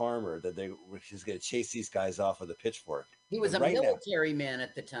crazy farmer that he's gonna chase these guys off with a pitchfork. He was a military man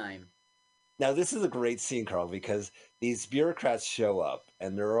at the time. Now this is a great scene, Carl, because these bureaucrats show up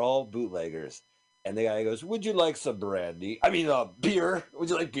and they're all bootleggers, and the guy goes, "Would you like some brandy? I mean, beer. Would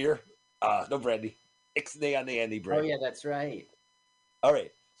you like beer? No brandy. Ixnay on the Andy brandy." Oh yeah, that's right. All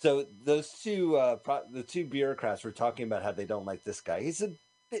right. So those the two bureaucrats were talking about how they don't like this guy. He's a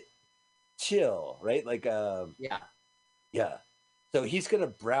bit chill, right? Like, yeah. So he's going to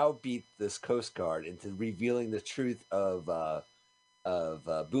browbeat this Coast Guard into revealing the truth of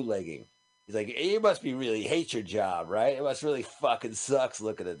bootlegging. He's like, "You must really hate your job, right? It must really fucking sucks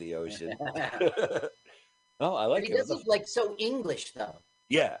looking at the ocean." Oh, I like it. He doesn't like so English though.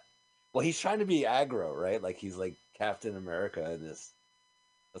 Yeah. Well, he's trying to be aggro, right? Like he's like Captain America in this.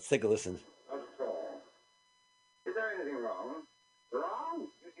 Let's take a listen. Not at all. Is there anything wrong? Wrong?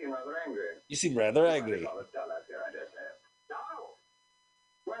 You seem rather angry. You seem rather angry. Rather dull out here, I dare say. No.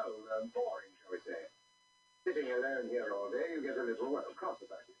 Well, boring, shall we say. Sitting alone here all day, you get a little, cross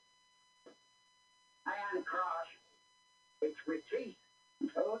about you. I am cross. It's with teeth.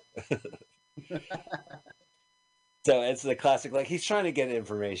 So it's the classic, like he's trying to get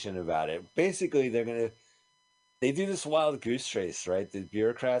information about it. Basically, they do this wild goose chase, right? The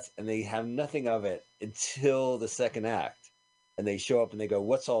bureaucrats, and they have nothing of it until the second act. And they show up and they go,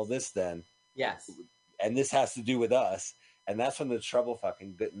 "What's all this then?" Yes. And this has to do with us. And that's when the trouble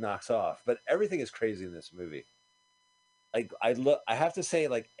fucking knocks off. But everything is crazy in this movie. Like I have to say,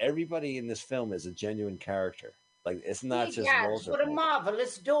 like everybody in this film is a genuine character. Like it's not just roles. What a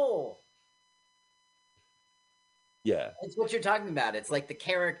marvelous door. Yeah. It's what you're talking about. It's like the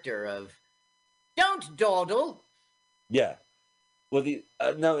character of don't dawdle. Yeah. Well,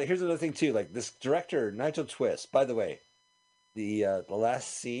 no, here's another thing too. Like this director, Nigel Twist, by the way, the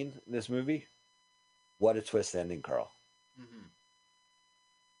last scene in this movie, what a twist ending, Carl. Mm-hmm.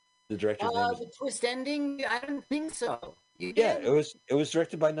 The director's name is... The twist ending? I don't think so. You Yeah, did? it was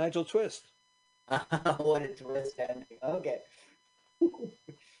directed by Nigel Twist. What a twist ending. Okay.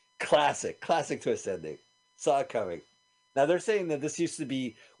 Classic twist ending. Saw it coming. Now they're saying that this used to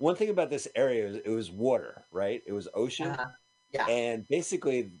be one thing about this area is it was water, right? It was ocean. Yeah. And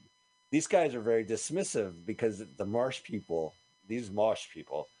basically these guys are very dismissive because the marsh people,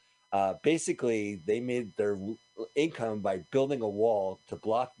 basically they made their income by building a wall to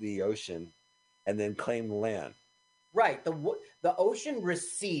block the ocean and then claim the land. Right. The ocean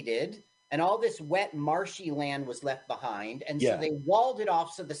receded and all this wet marshy land was left behind. And so they walled it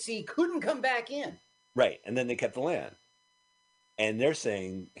off so the sea couldn't come back in. Right. And then they kept the land. And they're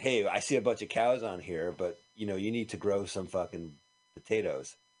saying, "Hey, I see a bunch of cows on here, but you need to grow some fucking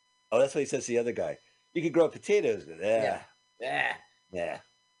potatoes." Oh, that's what he says to the other guy. "You could grow potatoes." Yeah.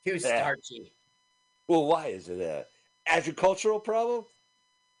 Too starchy. Well, why? Is it a agricultural problem?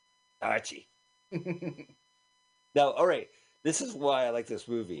 Starchy. Now, all right. This is why I like this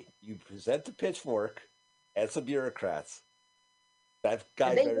movie. You present the pitchfork and some bureaucrats. That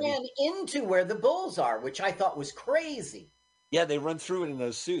guy. And they ran into where the bulls are, which I thought was crazy. Yeah, they run through it in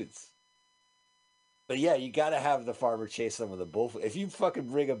those suits. But yeah, you got to have the farmer chase them with a bull. If you fucking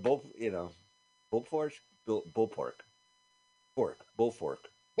bring a bull, bullfork,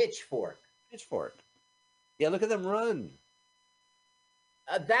 pitchfork. Yeah, look at them run.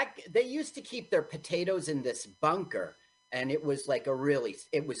 They used to keep their potatoes in this bunker, and it was like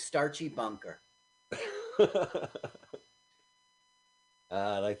it was starchy bunker.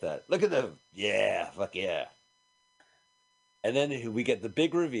 I like that. Look at them. Yeah, fuck yeah. And then we get the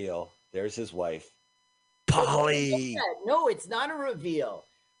big reveal. There's his wife, Polly. No, it's not a reveal.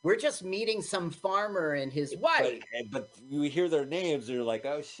 We're just meeting some farmer and his wife. But we hear their names. They're like,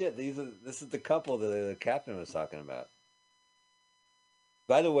 "Oh shit, this is the couple that the captain was talking about."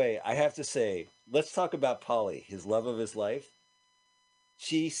 By the way, I have to say, let's talk about Polly, his love of his life.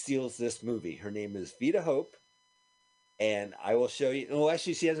 She steals this movie. Her name is Vita Hope. And I will show you. Well,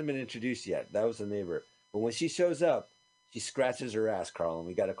 actually, she hasn't been introduced yet. That was the neighbor. But when she shows up, she scratches her ass, Carl, and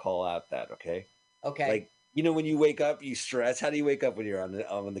we got to call out that, okay? Okay. Like, when you wake up, you stretch. How do you wake up when you're on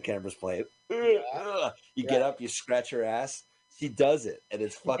the camera's playing? You get up, you scratch her ass. She does it, and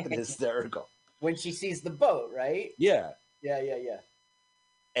it's fucking hysterical. When she sees the boat, right? Yeah. Yeah.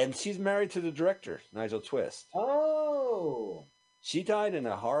 And she's married to the director, Nigel Twist. Oh. She died in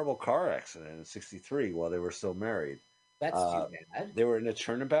a horrible car accident in '63 while they were still married. That's too bad. They were in a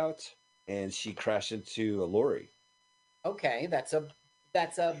turnabout, and she crashed into a lorry. Okay, that's a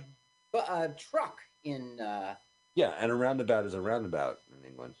truck in. Yeah, and a roundabout is a roundabout in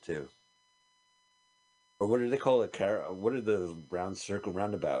England too. Or what do they call it? What are the round circle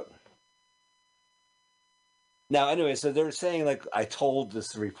roundabout? Now, anyway, so they're saying like I told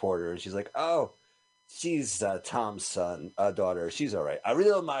this reporter, and she's like, "Oh, she's Tom's daughter. She's all right. A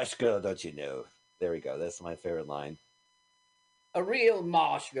real marsh girl, don't you know?" There we go. That's my favorite line. A real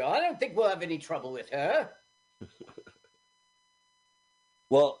marsh girl. I don't think we'll have any trouble with her.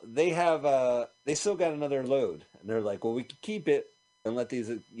 Well, they still got another load, and they're like, "Well, we can keep it and let these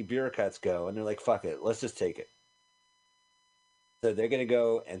bureaucrats go," and they're like, "Fuck it, let's just take it." So they're gonna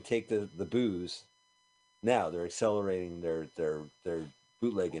go and take the booze. Now they're accelerating their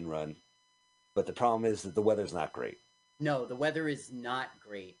bootlegging run, but the problem is that the weather's not great. No, the weather is not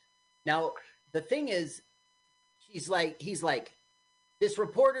great. Now the thing is, he's like, this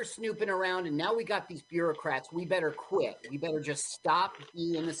reporter snooping around, and now we got these bureaucrats. We better quit. We better just stop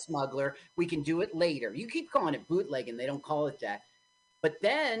being a smuggler. We can do it later. You keep calling it bootlegging. They don't call it that. But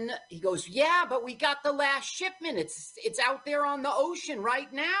then he goes, yeah, but we got the last shipment. It's out there on the ocean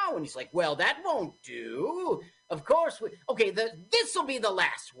right now. And he's like, well, that won't do. Of course. This will be the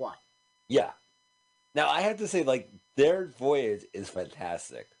last one. Yeah. Now, I have to say, like, their voyage is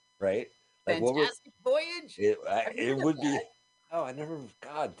fantastic, right? Like, Fantastic voyage? It would be... Oh, I never...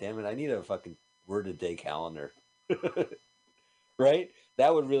 God damn it. I need a fucking word-a-day calendar. Right?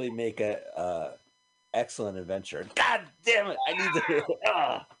 That would really make a excellent adventure. God damn it! I need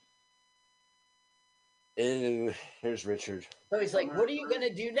to... Here's Richard. So he's like, what are you going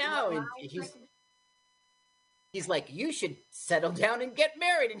to do now? And he's like, you should settle down and get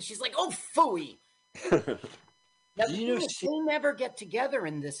married. And she's like, oh, phooey. Now, they never get together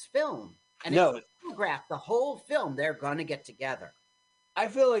in this film. And no. It's photographed the whole film. They're going to get together. I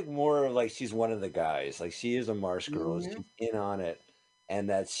feel like more like she's one of the guys. Like, she is a marsh girl. Mm-hmm. She's in on it. And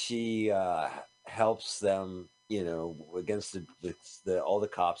that she helps them, you know, against the all the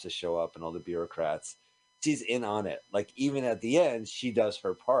cops that show up and all the bureaucrats. She's in on it. Like, even at the end, she does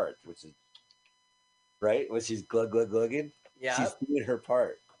her part, which is, right? When she's glugging. Yeah. She's doing her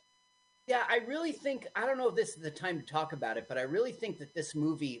part. Yeah, I really think, I don't know if this is the time to talk about it, but I really think that this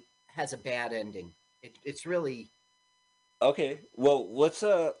movie has a bad ending. It's really... Okay, well, let's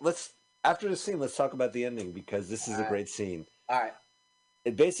after the scene, let's talk about the ending, because this is a great scene. All right.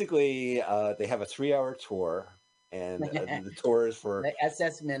 It basically, they have a 3-hour tour, and the tour is for... The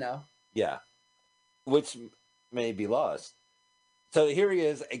SS Minnow. Yeah, which may be lost. So here he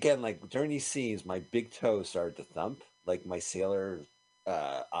is, again, like, during these scenes, my big toe started to thump, like my sailor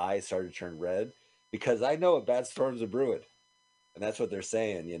eyes started to turn red, because I know a bad storm's a brewing. And that's what they're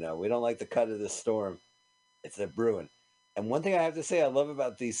saying, you know. We don't like the cut of this storm. It's a brewing. And one thing I have to say I love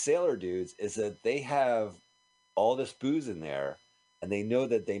about these sailor dudes is that they have all this booze in there, and they know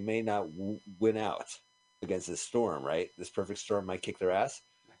that they may not win out against this storm, right? This perfect storm might kick their ass.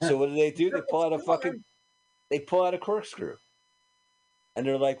 So what do? They pull out a corkscrew. And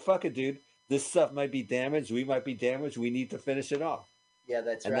they're like, fuck it, dude. This stuff might be damaged. We might be damaged. We need to finish it off. Yeah,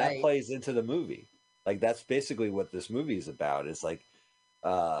 that's right. And that plays into the movie. Like, that's basically what this movie is about. It's like,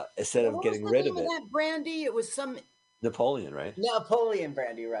 instead of getting rid of it. That brandy? It was some... Napoleon, right? Napoleon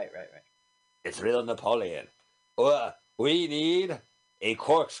brandy, right. It's real Napoleon. We need a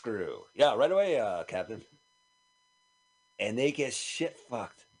corkscrew. Yeah, right away, Captain. And they get shit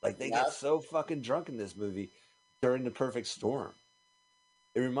fucked. Like, they get so fucking drunk in this movie during the perfect storm.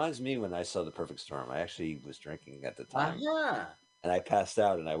 It reminds me when I saw the perfect storm. I actually was drinking at the time. And I passed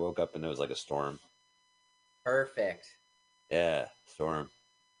out, and I woke up, and it was like a storm. Perfect. Yeah, storm.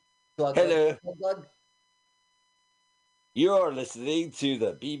 Glug, hello. glug, glug. You're listening to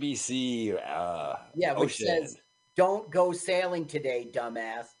the BBC which says, don't go sailing today,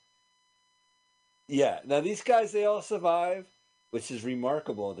 dumbass. Yeah, now these guys, they all survive, which is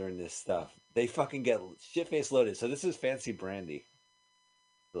remarkable during this stuff. They fucking get shit-faced loaded. So this is fancy brandy.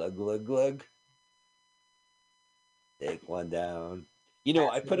 Glug, glug, glug. Take one down. You know,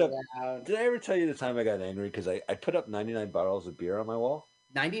 I put up... Did I ever tell you the time I got angry? Because I put up 99 bottles of beer on my wall.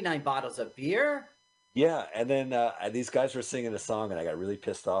 99 bottles of beer? Yeah, and then these guys were singing a song, and I got really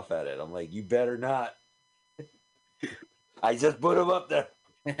pissed off at it. I'm like, you better not. I just put them up there.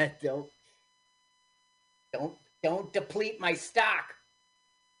 Don't deplete my stock.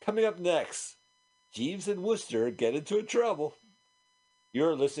 Coming up next, Jeeves and Wooster get into trouble.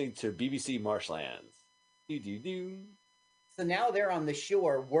 You're listening to BBC Marshlands. Do. So now they're on the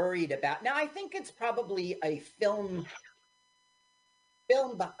shore worried about. Now I think it's probably a film.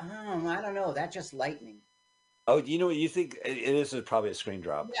 But I don't know. That's just lightning. Oh, you know what you think? It is probably a screen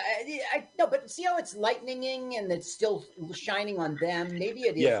drop. Yeah, no, but see how it's lightninging and it's still shining on them? Maybe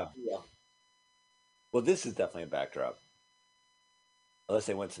it is. Yeah. Real. Well, this is definitely a backdrop. Unless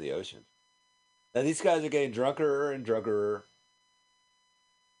they went to the ocean. Now these guys are getting drunker and drunker.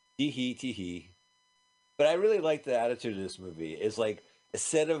 Tee hee. But I really like the attitude of this movie. It's like,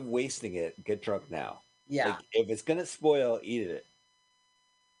 instead of wasting it, get drunk now. Yeah. Like, if it's gonna spoil, eat it.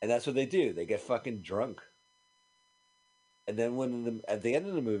 And that's what they do. They get fucking drunk. And then at the end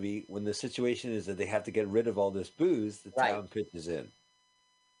of the movie, when the situation is that they have to get rid of all this booze, the town pitches in.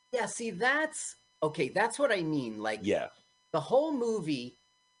 Yeah, see, that's what I mean. Like, yeah, the whole movie.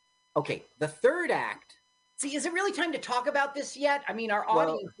 Okay, the third act. See, is it really time to talk about this yet? I mean, our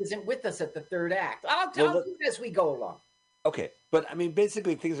audience isn't with us at the third act. I'll do it as we go along. Okay, but I mean,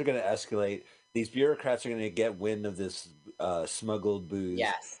 basically, things are going to escalate. These bureaucrats are going to get wind of this smuggled booze.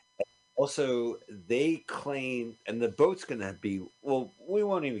 Yes. Also, they claim, and the boat's going to be, well, we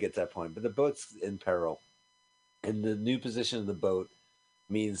won't even get to that point, but the boat's in peril. And the new position of the boat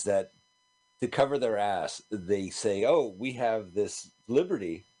means that to cover their ass, they say, oh, we have this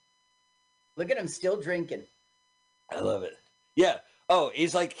liberty. Look at him still drinking. I love it. Yeah. Oh,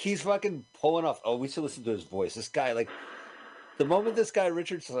 he's fucking pulling off. Oh, we should listen to his voice. This guy, like, the moment this guy,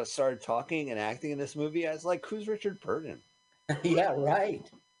 Richard, started talking and acting in this movie, I was like, who's Richard Burton? Yeah, right.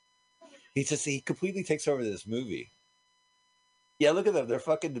 He completely takes over this movie. Yeah, look at them. They're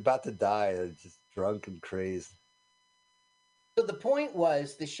fucking about to die. They're just drunk and crazed. So the point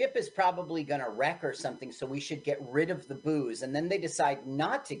was the ship is probably going to wreck or something, so we should get rid of the booze. And then they decide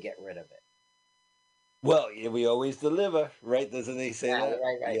not to get rid of it. Well, we always deliver, right? Doesn't they say that?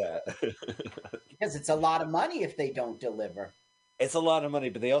 Right. Yeah. Because it's a lot of money if they don't deliver. It's a lot of money,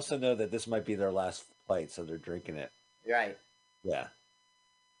 but they also know that this might be their last flight, so they're drinking it. Right. Yeah.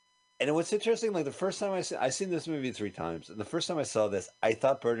 And what's interesting, like the first time I've seen this movie 3 times, and the first time I saw this, I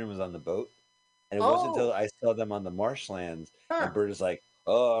thought Burton was on the boat. And it wasn't until I saw them on the marshlands, and Bert is like,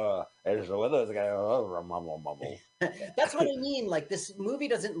 oh, there's the weather. The guy, That's what I mean. Like, this movie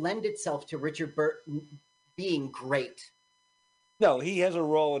doesn't lend itself to Richard Burton being great. No, he has a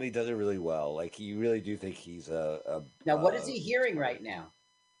role and he does it really well. Like, you really do think he's a Now, what is he hearing right now?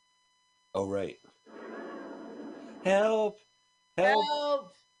 Oh, right. Help!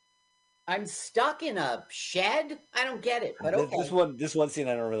 I'm stuck in a shed? I don't get it, but okay. This one scene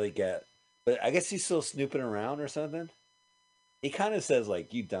I don't really get. But I guess he's still snooping around or something. He kind of says,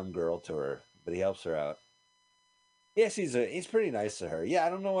 like, you dumb girl to her, but he helps her out. Yes, he's pretty nice to her. Yeah, I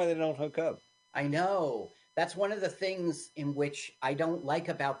don't know why they don't hook up. I know. That's one of the things in which I don't like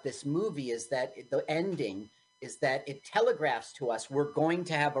about this movie is that the ending is that it telegraphs to us we're going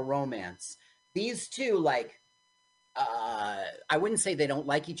to have a romance. These two, like, I wouldn't say they don't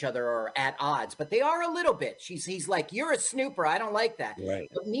like each other or at odds, but they are a little bit. He's like, you're a snooper. I don't like that. Right.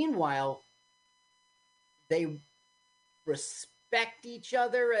 But meanwhile, they respect each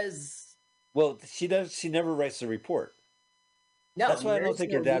other as... Well, she never writes the report. No, that's why I don't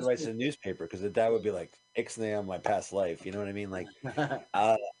think her dad writes a newspaper, because the dad would be like, ixnay on my past life. You know what I mean? Like,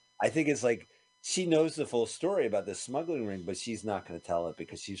 I think it's like she knows the full story about this smuggling ring, but she's not going to tell it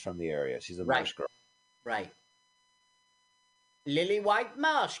because she's from the area. She's a marsh girl. Right. Lily White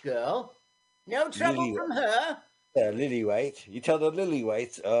marsh girl. No trouble from her. Yeah, Lily White. You tell the Lily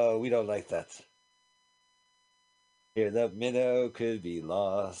White, oh, we don't like that. Here, the minnow could be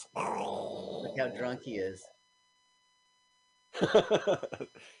lost. Look how drunk he is.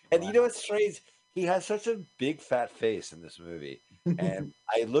 And you know what's strange? He has such a big fat face in this movie. And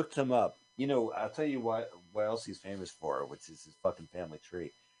I looked him up. You know, I'll tell you what else he's famous for, which is his fucking family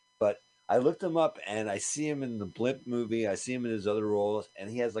tree. But I looked him up, and I see him in the Blimp movie. I see him in his other roles, and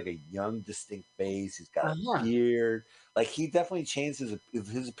he has like a young, distinct face. He's got a beard. Like, he definitely changed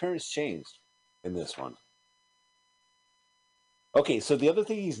his appearance changed in this one. Okay, so the other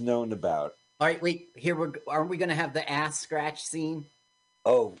thing he's known about. All right, wait. Aren't we going to have the ass scratch scene?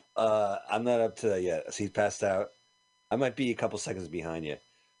 Oh, I'm not up to that yet. So he's passed out. I might be a couple seconds behind you.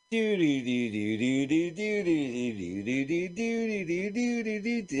 There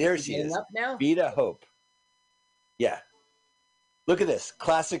she is. Up now? Vita Hope. Yeah. Look at this.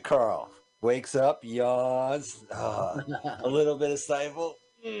 Classic Carl. Wakes up, yawns. A little bit of stifle.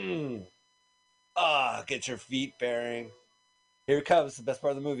 Get your feet bearing. Here it comes. The best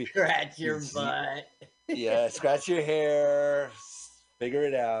part of the movie. Scratch your butt. Yeah, scratch your hair. Figure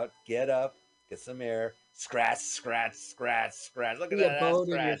it out. Get up. Get some air. Scratch, scratch, scratch, scratch. Look at See a that boat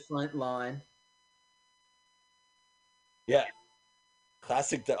in scratch. your front lawn. Yeah.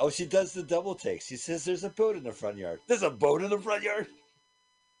 Classic. Oh, she does the double take. She says there's a boat in the front yard. There's a boat in the front yard.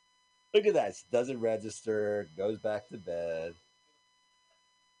 Look at that. She doesn't register, goes back to bed.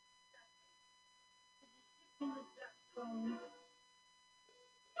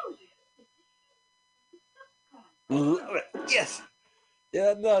 Love it. Yes.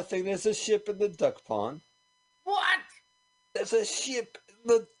 Yeah, nothing. There's a ship in the duck pond. What? There's a ship in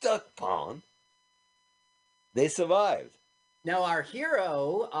the duck pond. They survived. Now our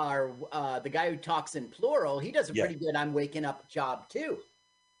hero, the guy who talks in plural, he does a pretty good "I'm waking up" job too.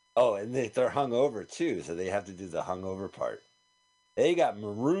 Oh, and they're hungover too, so they have to do the hungover part. They got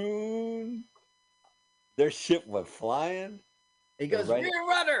marooned. Their ship went flying. He goes, rear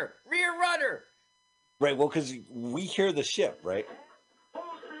rudder, rear rudder. Right, well, because we hear the ship, right?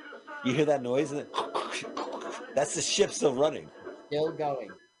 You hear that noise? That's the ship still running. Still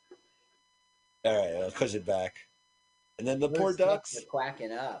going. All right, I'll push it back. And then the poor ducks are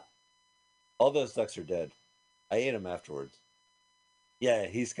quacking up. All those ducks are dead. I ate them afterwards. Yeah,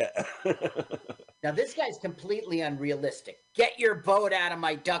 he's got... Now, this guy's completely unrealistic. Get your boat out of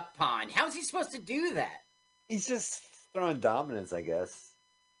my duck pond. How's he supposed to do that? He's just throwing dominance, I guess.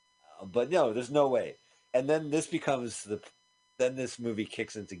 But no, there's no way. And then this becomes then this movie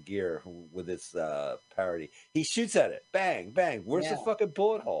kicks into gear with its parody. He shoots at it. Bang, bang. Where's the fucking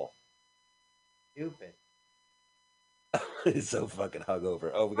bullet hole? Stupid. He's so fucking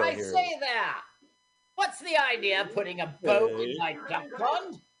hungover. Oh, we got to hear I say that. What's the idea of putting a boat in my duck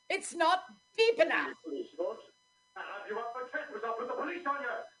pond? It's not deep enough. Police force. I have you up for trespass. I'll put the police on you.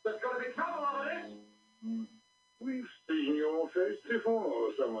 There's got to be trouble over this. We've seen your face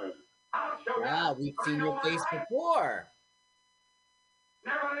before somewhere. I'll show you. Yeah, we've seen your face before.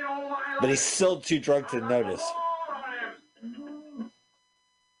 Never in all my life. But he's still too drunk to notice.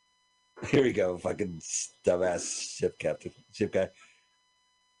 Here we go, fucking dumbass ship captain, ship guy.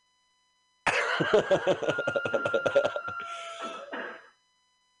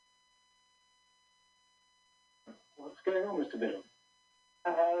 What's going on, Mr. Dillon?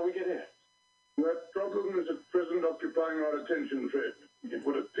 How do we get here? That problem is at present occupying our attention, Fred. It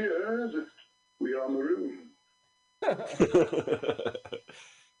would appear that we are marooned.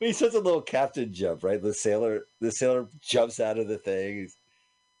 He says a little captain jump, right? The sailor jumps out of the thing. He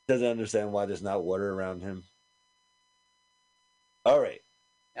doesn't understand why there's not water around him. All right.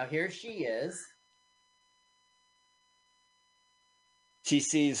 Now here she is. She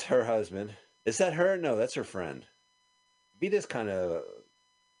sees her husband. Is that her? No, that's her friend. Vita's kind of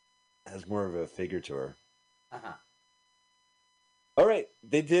has more of a figure to her. Uh-huh. All right,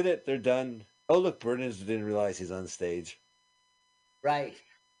 they did it. They're done. Oh, look, Berners didn't realize he's on stage. Right.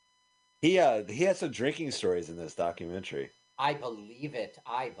 He had some drinking stories in this documentary. I believe it.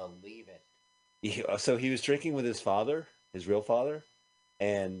 I believe it. So he was drinking with his father, his real father,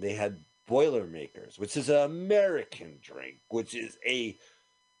 and they had Boilermakers, which is an American drink, which is a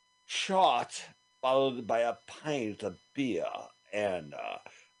shot followed by a pint of beer. And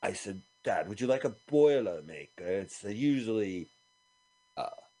I said, Dad, would you like a Boilermaker? It's usually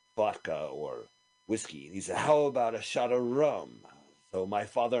vodka or whiskey. And he said, how about a shot of rum? So my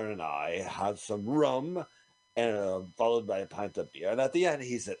father and I had some rum and followed by a pint of beer. And at the end,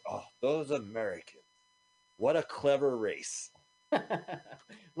 he said, oh, those Americans, what a clever race.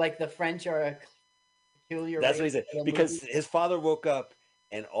 Like the French are a peculiar That's race. what he said. Because his father woke up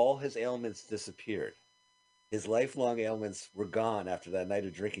and all his ailments disappeared. His lifelong ailments were gone after that night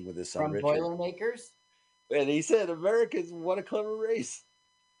of drinking with his son, From Richard. Boilermakers? And he said, Americans, what a clever race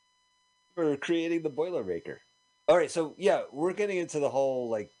for creating the Boilermaker. All right, so yeah, we're getting into the whole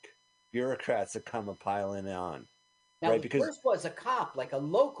like bureaucrats that come a piling on. Now, right? the first was a cop, like a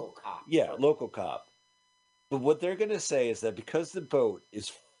local cop. Yeah, local cop. But what they're going to say is that because the boat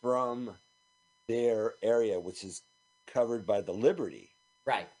is from their area, which is covered by the Liberty,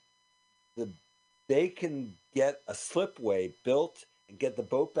 right? They can get a slipway built and get the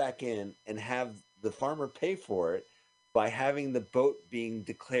boat back in and have the farmer pay for it by having the boat being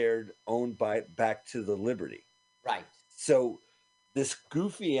declared owned back to the Liberty. Right. So this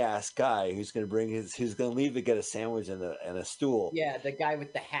goofy ass guy who's going to leave to get a sandwich and a stool. Yeah, the guy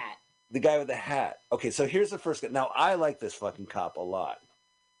with the hat. The guy with the hat. Okay, so here's the first guy. Now, I like this fucking cop a lot.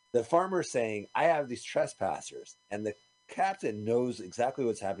 The farmer's saying, I have these trespassers. And the captain knows exactly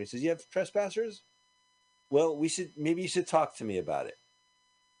what's happening. He says, you have trespassers? Well, maybe you should talk to me about it.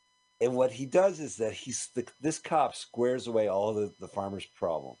 And what he does is that this cop squares away all the farmer's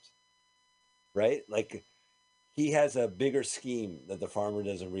problems. Right? Like, he has a bigger scheme that the farmer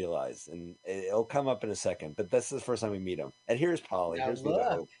doesn't realize, and it'll come up in a second. But that's the first time we meet him. And here's Polly. Now Here's look.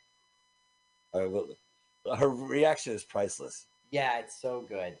 Vita Hope. All right, well, her reaction is priceless. Yeah, it's so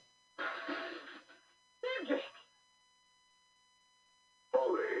good.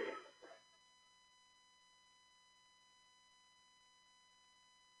 Polly.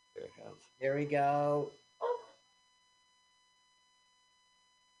 There it comes. Here we go.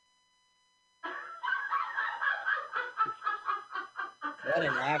 What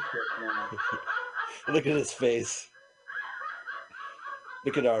an actress, man. Look at his face.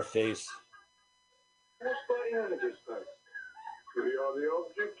 Look at our face. What's my energy space? We are the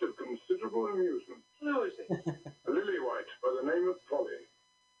object of considerable amusement. Who is it? A lily white by the name of Polly.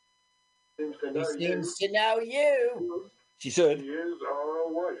 Seems to know He seems to know you. She She should. is our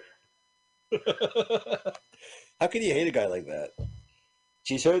wife. How can you hate a guy like that?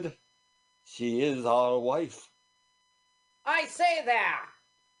 She should. She is our wife. I say that.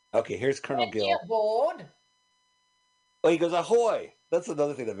 Okay, here's Colonel When Gill. you're bored. Oh, he goes, ahoy! That's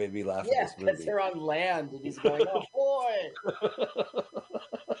another thing that made me laugh in Yeah, this because movie. they're on land and he's going, oh boy.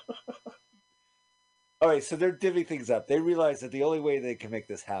 All right, so they're divvying things up. They realize that the only way they can make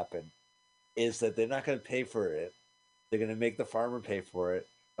this happen is that they're not going to pay for it. They're going to make the farmer pay for it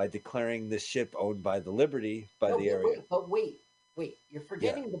by declaring the ship owned by the Liberty by the area. Wait. You're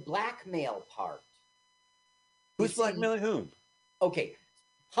forgetting the blackmail part. Who's blackmailing whom? Okay,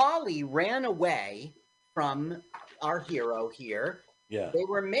 Polly ran away from our hero here. Yeah. They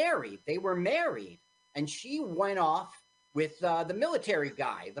were married. And she went off with the military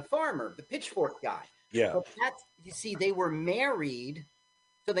guy, the farmer, the pitchfork guy. Yeah. But that's, you see, they were married,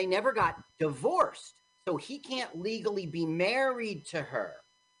 so they never got divorced. So he can't legally be married to her.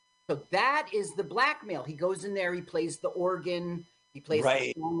 So that is the blackmail. He goes in there, he plays the organ, he plays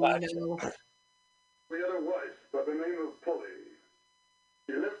Right. the song, Gotcha. you know. We had a wife by the name of Polly.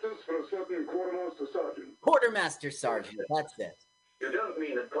 She left us for a certain quartermaster sergeant. Quartermaster Sergeant, that's it. You don't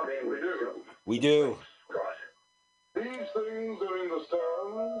mean that Polly and we do. We do. God. These things are in the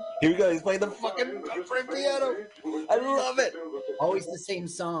stars. Here we go. He's playing the fucking piano. I love it. Always the same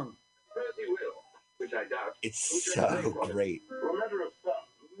song. Percy will, which I doubt. It's so great. For a matter of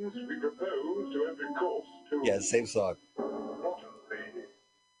funds, we propose to every course to... Yeah, same song. Bottom the...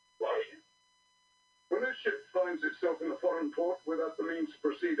 Why? When a ship finds itself in a foreign port without the means to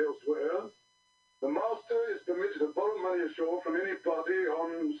proceed elsewhere, the master is permitted to borrow money ashore from any party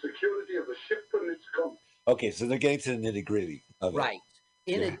on security of the ship and its contents. Okay, so they're getting to the nitty-gritty of it. Right.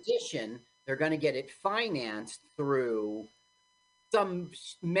 In addition, they're going to get it financed through some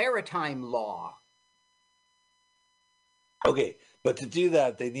maritime law. Okay, but to do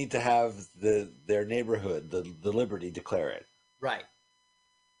that, they need to have their neighborhood, the Liberty, declare it. Right.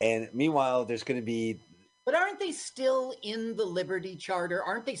 And meanwhile, there's going to be... But aren't they still in the Liberty Charter?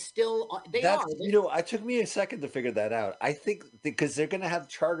 Aren't they still... They That's, are. you know, it took me a second to figure that out. I think because they're going to have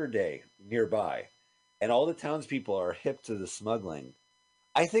Charter Day nearby, and all the townspeople are hip to the smuggling.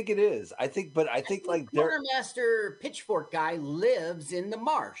 I think it is. I think like they're... Quartermaster Pitchfork guy lives in the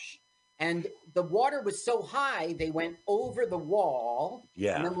marsh. And the water was so high, they went over the wall.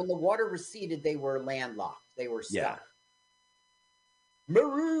 Yeah. And then when the water receded, they were landlocked. They were stuck. Yeah.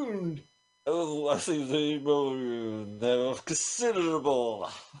 Marooned. Oh, I see the moon. That was considerable.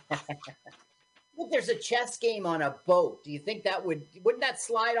 Look, there's a chess game on a boat. Do you think that wouldn't that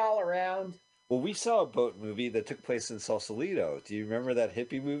slide all around? Well, we saw a boat movie that took place in Sausalito. Do you remember that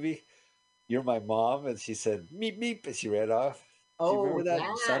hippie movie? You're my mom, and she said meep meep, and she ran off. Do you remember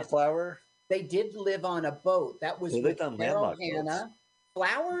that? Sunflower? They did live on a boat. That was They with lived on Carol landlocked Hannah. boats.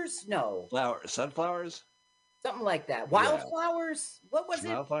 Flowers? No. Sunflowers? Something like that. Wildflowers? What was it?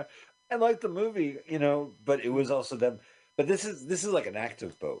 Wildflower. I liked the movie, you know, but it was also them. But this is like an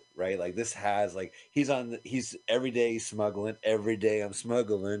active boat, right? Like this has like he's every day smuggling. Every day I'm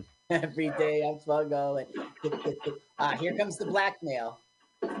smuggling. Every day I'm smuggling. Here comes the blackmail.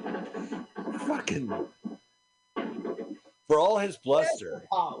 Fucking for all his bluster.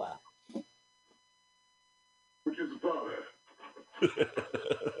 Paula. Which is the father.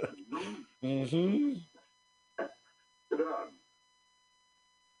 Mm-hmm. Sit down.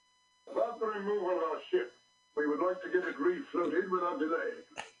 About the removal of our ship, we would like to get it refloated without delay.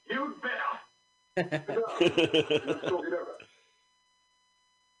 You'd better. Sit down. Let's talk it over.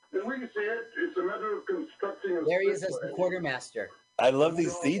 As we see it, it's a matter of constructing a... There he is as the quartermaster. I love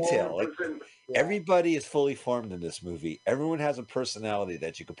these details. Like everybody is fully formed in this movie. Everyone has a personality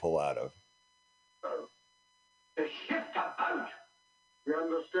that you could pull out of. The ship's about. We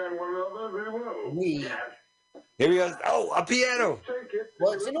understand one another very well. We. Here he goes. Oh, a piano.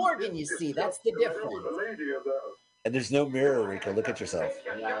 Well, it's an organ, you see. That's the difference. And there's no mirror, Rico. Look at yourself.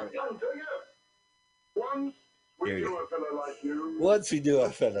 Here you go. Once we knew a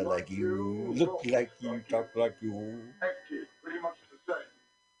fella like you, look like you, talk like you. Active, pretty much the same.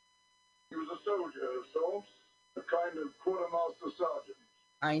 He was a soldier of sorts, a kind of quartermaster sergeant.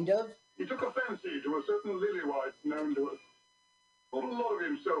 Kind of. He took a fancy to a certain lily-white known to us. Put a lot of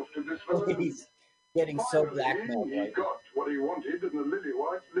himself to this fellow. He's getting so blackmailed. He got what he wanted, and the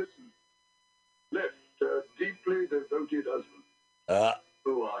lily-white listened. Left a deeply devoted husband.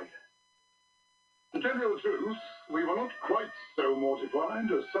 Who are you? To tell you the truth, we were not quite so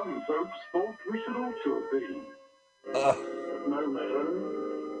mortified as some folks thought we should ought to have been. No matter.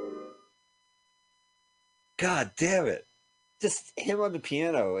 God damn it. Just him on the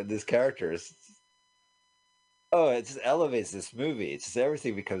piano and this character. It just elevates this movie. It's just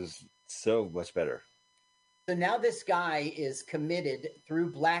everything becomes so much better. So now this guy is committed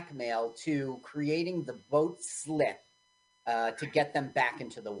through blackmail to creating the boat slip to get them back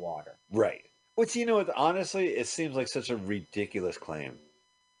into the water. Right. Which, you know what, honestly, it seems like such a ridiculous claim.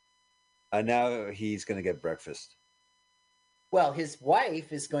 And now he's going to get breakfast. Well, his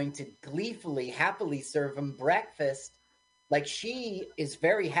wife is going to gleefully, happily serve him breakfast. Like, she is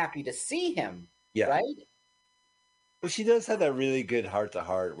very happy to see him, right? Well, she does have that really good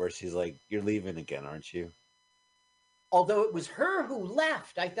heart-to-heart where she's like, you're leaving again, aren't you? Although it was her who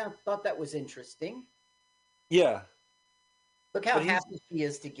left. I thought that was interesting. Yeah. Look how happy she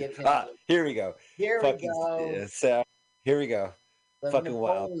is to give him. Here we go. Here we go. Here we go. Fucking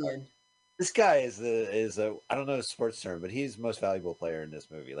wild. Napoleon. This guy is a I don't know the sports term, but he's the most valuable player in this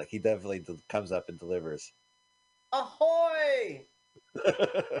movie. Like, he definitely comes up and delivers. Ahoy! You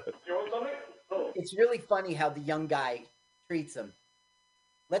want something? Oh. It's really funny how the young guy treats him.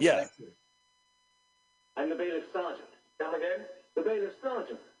 Let's listen. I'm the bailiff sergeant. Come again? The bailiff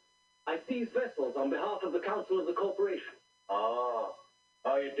sergeant. I seize vessels on behalf of the council of the corporation. Oh,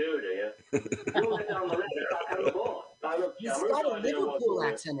 you do you? You'll let down the rest back on the board. He's got a Liverpool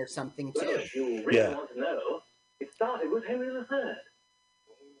accent or something, too. Well, if you really want to know, it started with Henry III.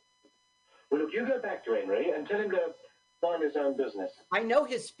 Well, look, you go back to Henry and tell him to mind his own business. I know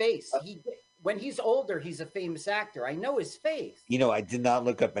his face. When he's older, he's a famous actor. I know his face. You know, I did not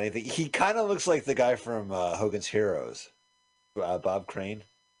look up anything. He kind of looks like the guy from Hogan's Heroes, Bob Crane.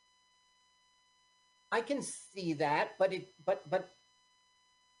 I can see that, but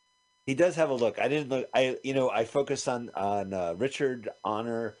he does have a look. I didn't look. I focused on Richard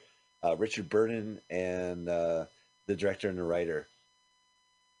Honor, Richard Burton, and the director and the writer.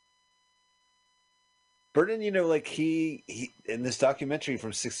 Burton, like he in this documentary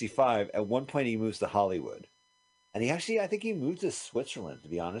from '65, at one point he moves to Hollywood, and I think he moved to Switzerland. To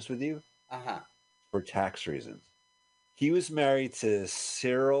be honest with you, for tax reasons. He was married to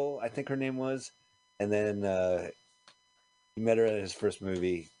Cyril, I think her name was, and then he met her at his first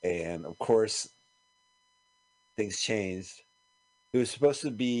movie, and of course, things changed. He was supposed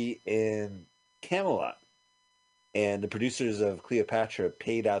to be in Camelot. And the producers of Cleopatra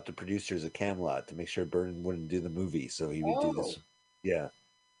paid out the producers of Camelot to make sure Burton wouldn't do the movie, so he would do this. Yeah.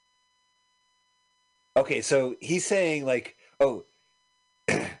 Okay, so he's saying the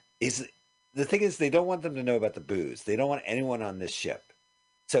thing is they don't want them to know about the booze. They don't want anyone on this ship.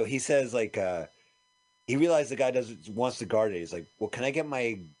 So he says he realized the guy wants to guard it. He's like, well, can I get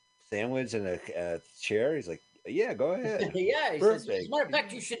my sandwich and a chair? He's like, yeah, go ahead. Yeah, he says, as a matter of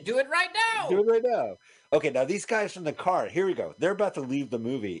fact, you should do it right now. Do it right now. Okay, now these guys from the car, here we go. They're about to leave the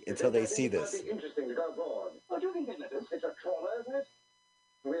movie until they see this. It might be interesting to go aboard. Oh, do you think it is? It's a trawler, isn't it?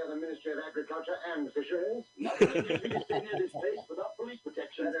 We are the Ministry of Agriculture and Fisheries. Nothing interesting to stay near this place without police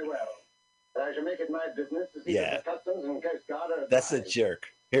protection. Very well. I shall make it my business to see that the Customs and Coast Guard are That's a jerk.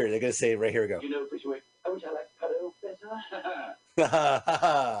 Here, they're going to say it right here we go. You know, Fishwick, I wish I liked Perot better.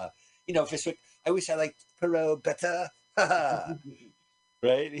 You know, Fishwick, I wish I liked Perot better.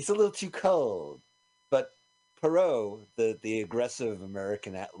 Right? He's a little too cold. But Perot, the aggressive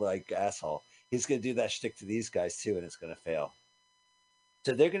American asshole, he's going to do that shtick to these guys too, and it's going to fail.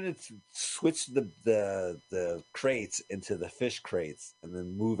 So they're going to switch the crates into the fish crates and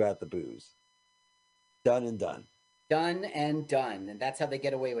then move out the booze. Done and done. Done and done. And that's how they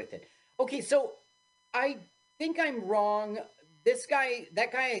get away with it. Okay, so I think I'm wrong. That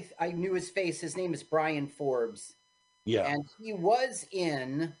guy, I knew his face. His name is Brian Forbes. Yeah. And he was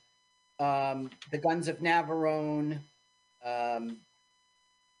in The Guns of Navarone.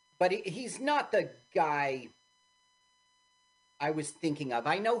 But he's not the guy I was thinking of.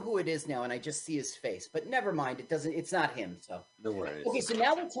 I know who it is now, and I just see his face. But never mind. It's not him. So No worries. Okay, so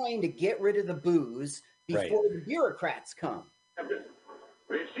now we're trying to get rid of the booze before the bureaucrats come.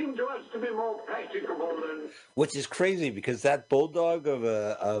 It seemed to us to be more practicable than... Which is crazy because that bulldog of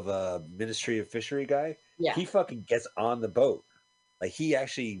a Ministry of Fishery guy, Yeah. he fucking gets on the boat. Like he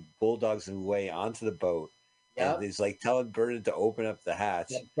actually bulldogs his way onto the boat and is like telling Bernard to open up the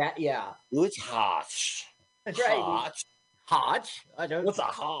hatch. Yeah. It's hot. That's right. Hot. Hot? I don't. What's a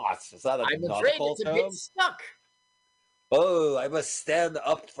hot? Is that a I'm afraid nautical it's a term? bit stuck. Oh, I must stand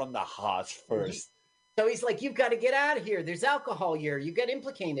up from the hot first. So he's like, you've got to get out of here. There's alcohol here. You get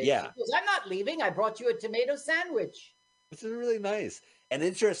implicated. Yeah. He goes, I'm not leaving. I brought you a tomato sandwich. Which is really nice. And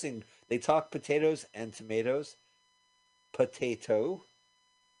interesting. They talk potatoes and tomatoes. Potato.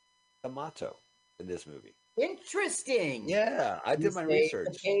 Tomato in this movie. Interesting. Yeah, I did my research.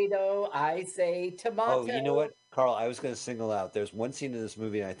 Potato, I say tomato. Oh, you know what, Carl? I was going to single out. There's one scene in this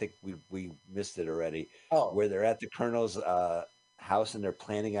movie, and I think we missed it already, where they're at the Colonel's house and they're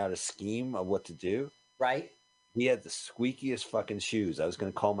planning out a scheme of what to do. Right. He had the squeakiest fucking shoes. I was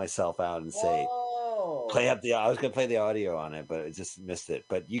going to call myself out and say, play up the. I was going to play the audio on it, but I just missed it.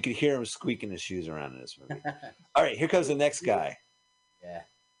 But you could hear him squeaking his shoes around in this movie. All right, here comes the next guy. Yeah.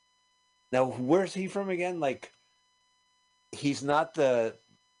 Now, where's he from again? Like, he's not the.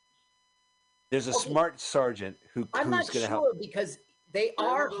 There's a smart sergeant who's going to help. I'm not sure because they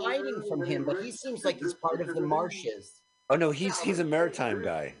are hiding from him, but he seems like he's part of the marshes. Oh no, he's a maritime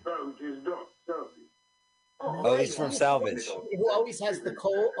guy. Oh, he's from salvage. Who always has the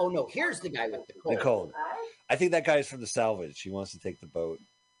coal? Oh no, here's the guy with the coal. The cold. I think that guy's from the salvage. He wants to take the boat.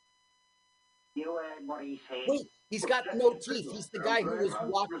 You heard what he said. Wait, he's got no teeth. He's the guy who was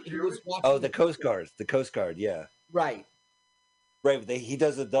watching. Oh, the Coast Guard. The Coast Guard. Yeah. Right. Right. He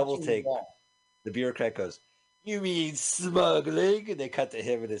does a double take. The bureaucrat goes, "You mean smuggling?" And they cut to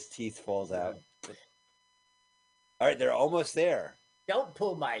him, and his teeth falls out. All right, they're almost there. Don't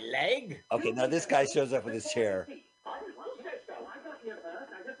pull my leg. Okay, now this guy shows up with his chair.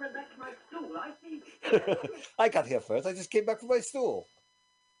 I got here first. I just came back from my stool.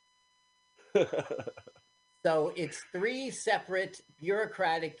 So it's 3 separate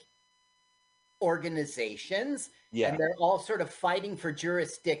bureaucratic organizations. Yeah. And they're all sort of fighting for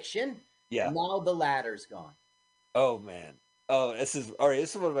jurisdiction. Yeah. And now the ladder's gone. Oh, man. Oh, this is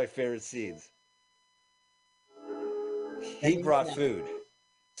one of my favorite scenes. He brought food.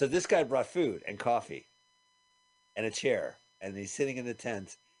 So this guy brought food and coffee and a chair. And he's sitting in the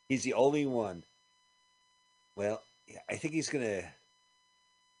tent. He's the only one. Well, I think he's going to... I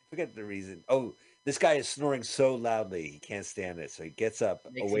forget the reason. Oh, this guy is snoring so loudly. He can't stand it. So he gets up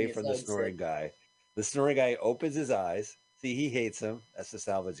away from the snoring guy. The snoring guy opens his eyes. See, he hates him. That's the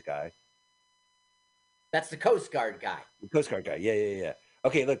salvage guy. That's the Coast Guard guy. The Coast Guard guy. Yeah.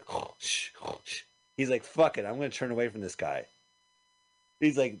 Okay, look. He's like, fuck it. I'm going to turn away from this guy.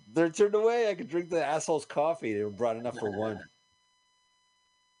 He's like, they're turned away. I could drink the asshole's coffee. They brought enough for one.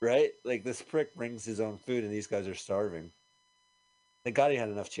 Right? Like, this prick brings his own food, and these guys are starving. Thank God he had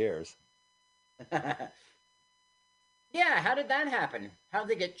enough chairs. Yeah, how did that happen? How did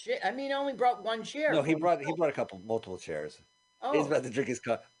they get I mean, he only brought 1 chair. No, he brought multiple chairs. Oh. He's about to drink his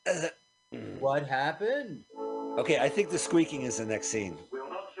coffee. What happened? Okay, I think the squeaking is the next scene.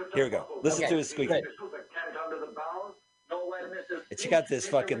 Here we go. Listen to his squeaking. And check out this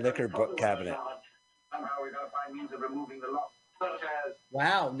fucking liquor cabinet.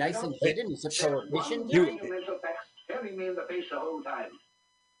 Wow, nice and hidden. It's a prohibition drink. Staring me in the face the whole time.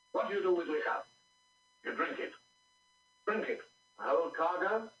 What do you do with liquor? You drink it. Drink it. A whole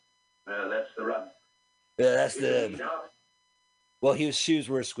cargo? Well, that's the rub. Yeah, that's the... Well, his shoes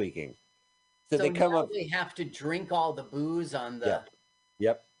were squeaking. So they come up... They have to drink all the booze on the...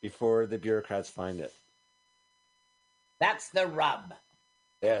 Yep, before the bureaucrats find it. That's the rub.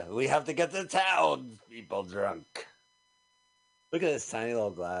 Yeah, we have to get the town people drunk. Look at this tiny little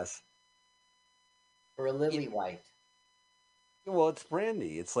glass. For a lily white. Well, it's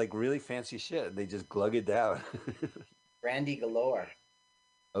brandy. It's like really fancy shit. They just glug it down. Brandy galore.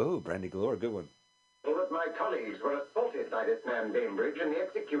 Oh, brandy galore. Good one. All of my colleagues were assaulted by this man Bainbridge in the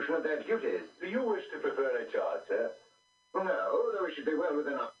execution of their duties. Do you wish to prefer a charge, sir? No, though we should be well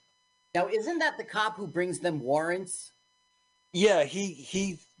within our... Now, isn't that the cop who brings them warrants? Yeah,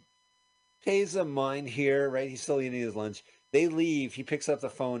 he pays them mine here, right? He's still eating his lunch. They leave. He picks up the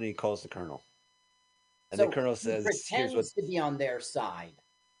phone and he calls the colonel. And so the colonel says, he pretends to be on their side.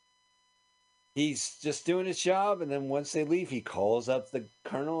 He's just doing his job, and then once they leave, he calls up the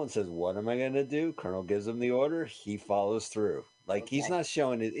colonel and says, "What am I going to do?" Colonel gives him the order. He follows through. Like he's not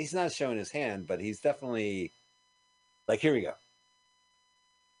showing his hand, but he's definitely like, here we go.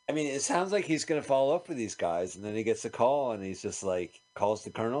 I mean, it sounds like he's going to follow up with these guys, and then he gets a call, and he's just like, calls the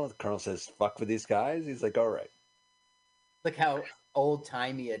colonel. The colonel says, fuck with these guys. He's like, all right. Look how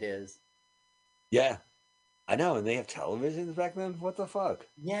old-timey it is. Yeah, I know. And they have televisions back then? What the fuck?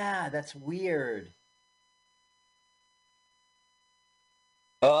 Yeah, that's weird.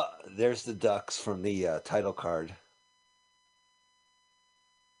 There's the ducks from the title card.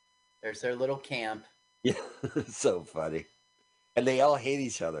 There's their little camp. Yeah, so funny. And they all hate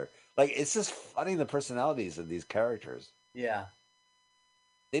each other. Like, it's just funny, the personalities of these characters. Yeah.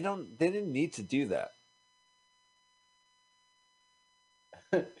 They didn't need to do that.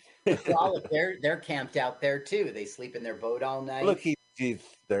 They're camped out there too. They sleep in their boat all night. Look,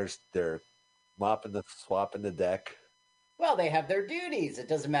 they're swapping the deck. Well, they have their duties. It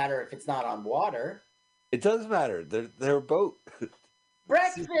doesn't matter if it's not on water. It does matter. They're a boat.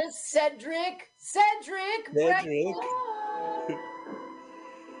 Breakfast, Cedric. Breakfast.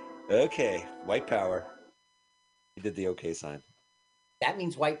 Okay, white power. He did the okay sign. That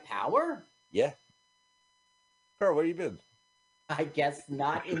means white power? Yeah. Carl, where you been? I guess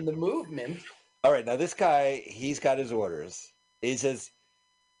not in the movement. All right, now this guy, he's got his orders. He says,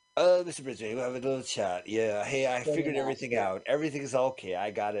 Mr. Bridgman, we'll have a little chat. Yeah, hey, I figured everything out. Everything's okay. I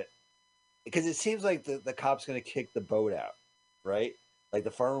got it. Because it seems like the cop's going to kick the boat out, right? Like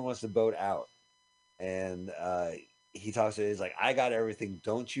the farmer wants the boat out. And he talks to him. He's like, I got everything.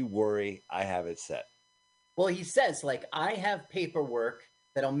 Don't you worry. I have it set. Well, he says, like, I have paperwork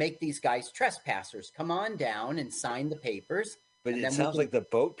that'll make these guys trespassers. Come on down and sign the papers. But it sounds like the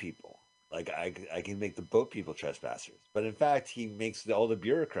boat people. Like, I can make the boat people trespassers. But in fact, he makes all the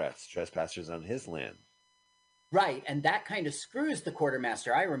bureaucrats trespassers on his land. Right. And that kind of screws the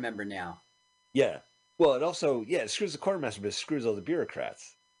quartermaster. I remember now. Yeah. Well, it also, it screws the quartermaster, but it screws all the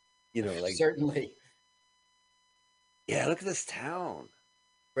bureaucrats. You know, like. Certainly. Yeah, look at this town.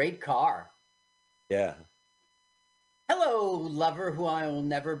 Great car. Yeah. Hello, lover who I will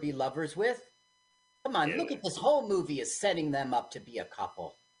never be lovers with. Come on, look at this whole movie is setting them up to be a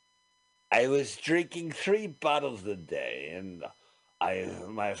couple. I was drinking 3 bottles a day, and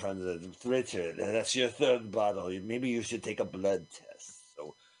my friend said, Richard, that's your 3rd bottle. Maybe you should take a blood test.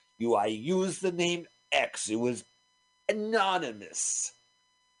 So I used the name X. It was anonymous.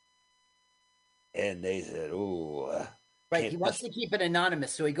 And they said, oh. Right, he wants to keep it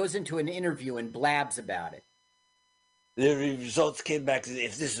anonymous, so he goes into an interview and blabs about it. The results came back.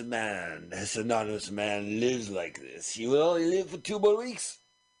 If this anonymous man lives like this, he will only live for 2 more weeks.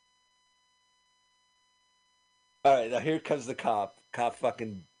 All right, now here comes the cop. Cop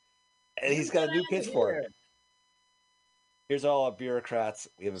fucking, and he's got a new pitchfork. Here's all our bureaucrats.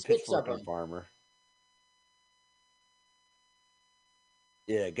 We have a pitchfork and a farmer.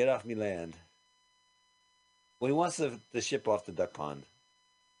 Yeah, get off me land. Well, he wants the ship off the duck pond.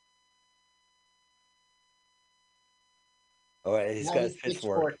 All right, he's got his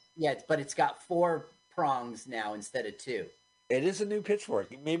pitchfork. Yeah, but it's got 4 prongs now instead of 2. It is a new pitchfork.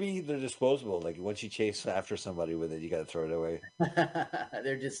 Maybe they're disposable. Like once you chase after somebody with it, you got to throw it away.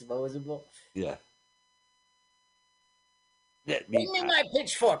 They're disposable. Yeah. Give me my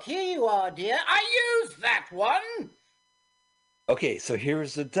pitchfork. Here you are, dear. I used that one. Okay, so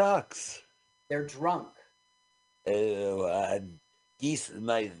here's the ducks. They're drunk. Geese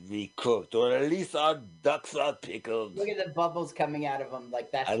might be cooked, or at least our ducks are pickled. Look at the bubbles coming out of them.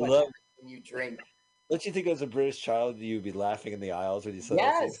 Like that's what happens when you drink. Don't you think as a British child you'd be laughing in the aisles when you saw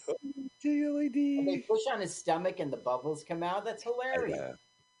that? Yes. And they push on his stomach and the bubbles come out. That's hilarious.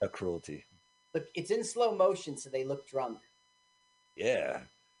 A cruelty. Look, it's in slow motion, so they look drunk. Yeah.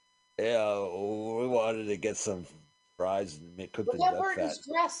 Yeah, we wanted to get some fries and cook the duck fat. He's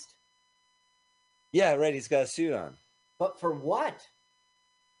dressed. Yeah, right. He's got a suit on. But for what?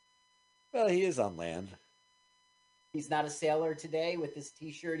 Well, he is on land. He's not a sailor today with this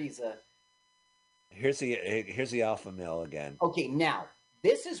T-shirt. He's a. Here's the alpha male again. Okay, now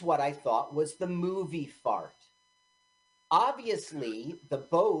this is what I thought was the movie fart. Obviously, the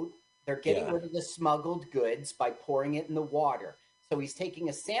boat, they're getting rid of the smuggled goods by pouring it in the water. So he's taking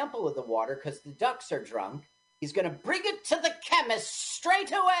a sample of the water because the ducks are drunk. He's going to bring it to the chemist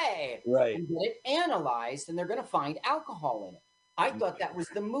straight away. Right. And get it analyzed, and they're going to find alcohol in it. I thought that was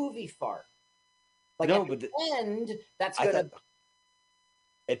the movie fart. Like no, at the end, that's going to...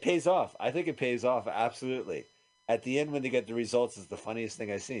 It pays off. I think it pays off, absolutely. At the end, when they get the results, is the funniest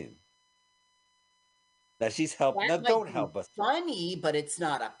thing I've seen. Now, she's helping. Now, don't help us. Funny, but it's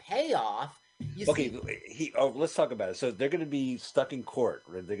not a payoff. Let's talk about it. So they're going to be stuck in court.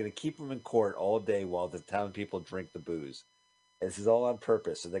 Right? They're going to keep them in court all day while the town people drink the booze. This is all on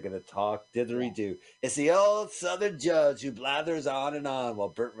purpose. So they're going to talk didgeridoo. It's the old Southern judge who blathers on and on while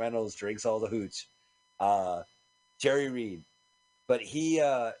Burt Reynolds drinks all the hooch. Jerry Reed. But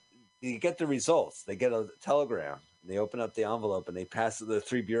you get the results. They get a telegram. They open up the envelope and they pass it. The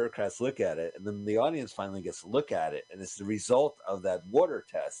three bureaucrats look at it, and then the audience finally gets to look at it, and it's the result of that water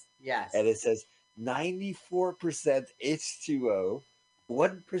test. Yes. And it says 94% H2O,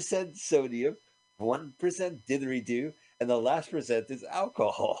 1% sodium, 1% didgeridoo, and the last percent is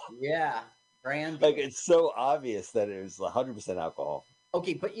alcohol. Yeah, brandy. Like, it's so obvious that it was 100% alcohol.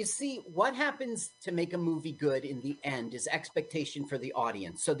 Okay, but you see, what happens to make a movie good in the end is expectation for the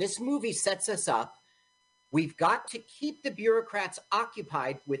audience. So this movie sets us up. We've got to keep the bureaucrats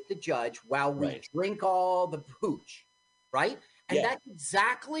occupied with the judge while we drink all the pooch, right? And that's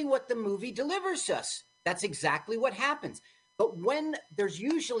exactly what the movie delivers us. That's exactly what happens. But when there's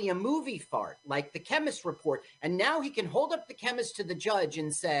usually a movie fart, like the chemist report, and now he can hold up the chemist to the judge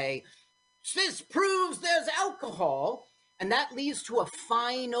and say, this proves there's alcohol, and that leads to a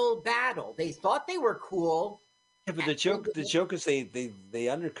final battle. They thought they were cool. Yeah, but the joke is they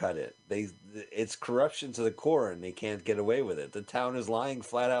undercut it. It's corruption to the core, and they can't get away with it. The town is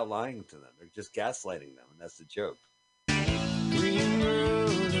flat out lying to them. They're just gaslighting them, and that's the joke. Green road,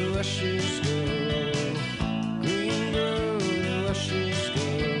 the rushes go. Green road, the rushes go.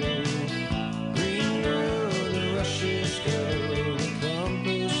 Green road, the rushes go. The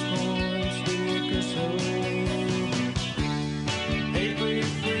compass points, the workers home. They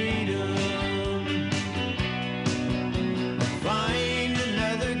breathe freedom. Find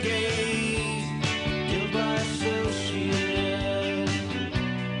another gate. Killed by associate.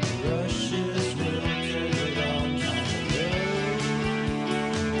 Rushes will turn a long time ago.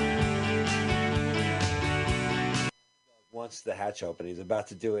 Wants the hatch open. He's about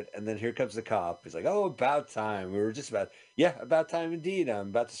to do it, and then here comes the cop. He's like, "Oh, about time. We were just about time indeed. I'm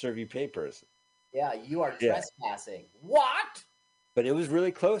about to serve you papers." Yeah, you are trespassing. What? But it was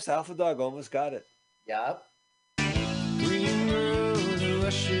really close. Alpha Dog almost got it. Yep. Green road, the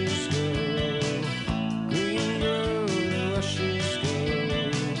rushes go. Green road, the rushes go.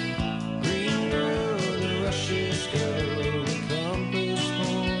 Green road, the rushes go. The compass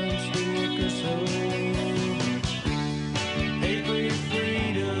points, the workers home. They breathe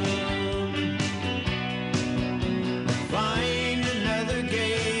freedom. Find another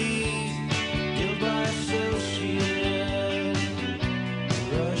gate. Killed by associate.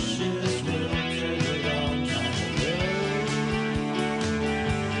 Rushes will turn a long time ago.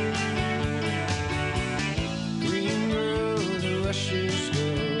 Green road, the rushes go.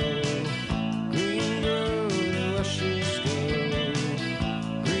 Green road, the rushes go.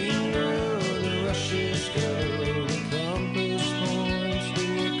 Green road, the rushes go. The compass points, the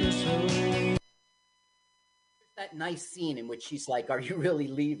workers home. That nice scene in which she's like, "Are you really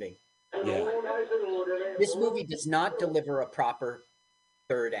leaving?" Yeah. This movie does not deliver a proper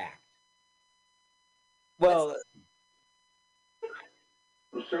third act. Well,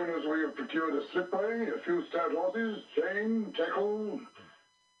 As soon as we have procured a slipway, a few stout horses, chain, tackle,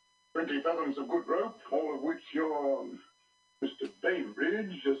 20 fathoms of good rope, all of which your Mr.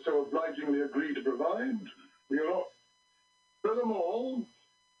 Bainbridge has so obligingly agreed to provide, we are off. Furthermore,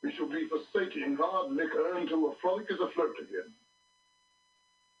 we shall be forsaking hard liquor until the frolic is afloat again.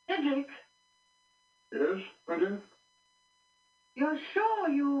 Cedric, Yes, my dear? you're sure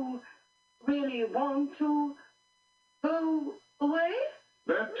you really want to go away?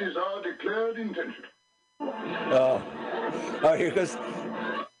 That is our declared intention. here goes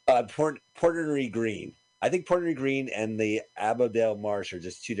Portery Green. I think Portery Green and the Abodale Marsh are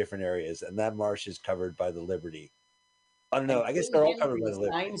just two different areas, and that marsh is covered by the Liberty. I don't know. I guess they're all covered by the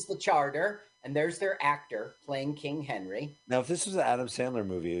Liberty. Signs the charter, and there's their actor playing King Henry. Now, if this was an Adam Sandler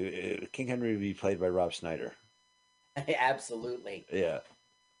movie, King Henry would be played by Rob Schneider. Absolutely. Yeah.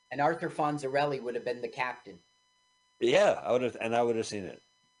 And Arthur Fonzarelli would have been the captain. Yeah, I would have seen it.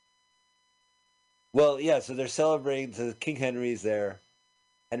 Well, yeah, so they're celebrating. So King Henry's there.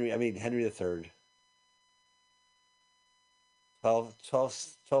 Henry III.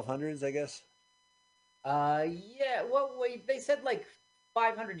 1200s, I guess. Yeah. Well, wait, they said like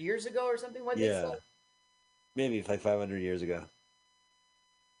 500 years ago or something. What they say? Maybe it's like 500 years ago.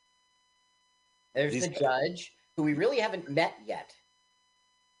 There's the judge, who we really haven't met yet.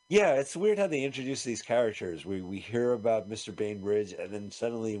 Yeah, it's weird how they introduce these characters. We hear about Mr. Bainbridge, and then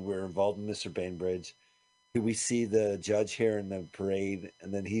suddenly we're involved in Mr. Bainbridge. We see the judge here in the parade,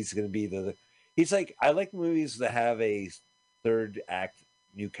 and then he's going to be he's like, I like movies that have a third act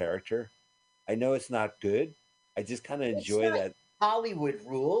new character. I know it's not good. I just kind of enjoy that. Hollywood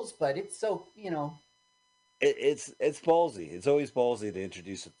rules, but it's so, It's ballsy. It's always ballsy to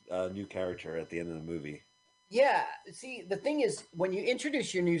introduce a new character at the end of the movie. Yeah. See, the thing is, when you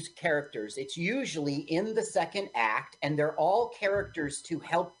introduce your new characters, it's usually in the second act, and they're all characters to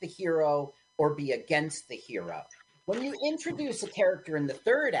help the hero or be against the hero. When you introduce a character in the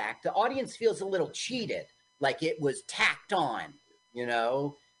third act, the audience feels a little cheated, like it was tacked on. You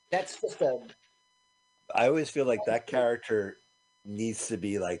know, that's just a. I always feel like that character needs to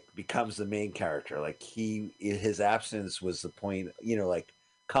be like becomes the main character. Like his absence was the point. Like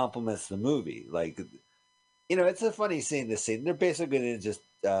complements the movie. Like it's a funny scene. This scene, they're basically going to just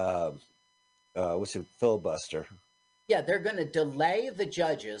what's it, filibuster. Yeah, they're going to delay the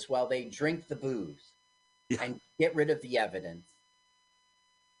judges while they drink the booze and get rid of the evidence.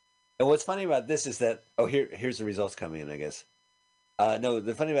 And what's funny about this is that here's the results coming in. I guess. No,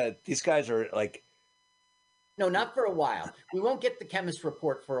 the funny about it, these guys are like. No, not for a while. We won't get the chemist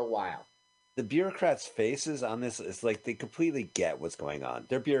report for a while. The bureaucrats' faces on this, it's like they completely get what's going on.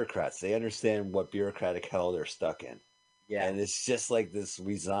 They're bureaucrats. They understand what bureaucratic hell they're stuck in. Yeah. And it's just like this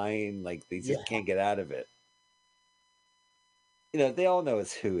resign, like they just can't get out of it. They all know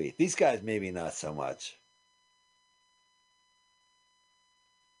it's hooey. These guys, maybe not so much.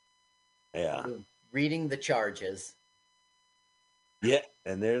 Yeah. Reading the charges. Yeah,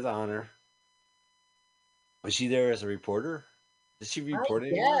 and there's Honor. Was she there as a reporter? Did she report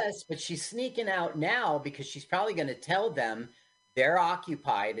it? Yes, but she's sneaking out now because she's probably going to tell them they're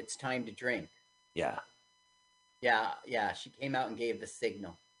occupied. It's time to drink. Yeah. Yeah. She came out and gave the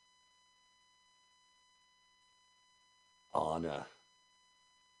signal. Anna.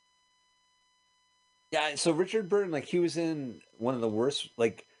 Yeah, so Richard Burton, like he was in one of the worst,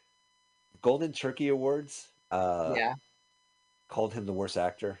 like Golden Turkey Awards. Called him the worst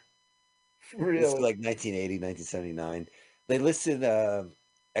actor. Really? It's like 1980, 1979. They listed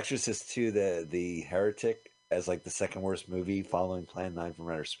Exorcist 2, the Heretic, as like the second worst movie following Plan 9 from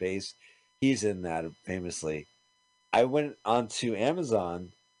Outer Space. He's in that famously. I went onto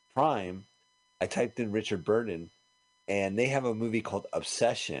Amazon Prime. I typed in Richard Burton, and they have a movie called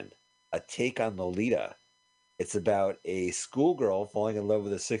Obsession, a take on Lolita. It's about a schoolgirl falling in love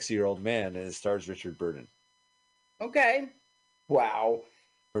with a 60-year-old man, and it stars Richard Burton. Okay. Wow.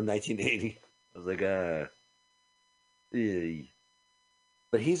 From 1980. I was like,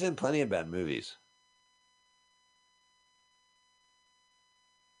 But he's in plenty of bad movies.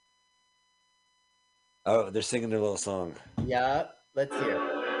 Oh, they're singing their little song. Yeah, let's hear it.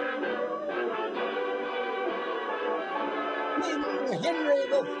 Henry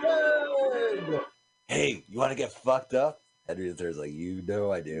III! Hey, you want to get fucked up? Henry III's like, I do. You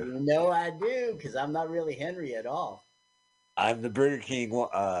know I do, because I'm not really Henry at all. I'm the Burger King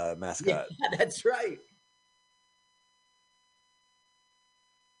mascot. Yeah, that's right.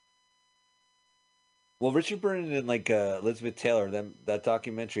 Well, Richard Burton and like Elizabeth Taylor, that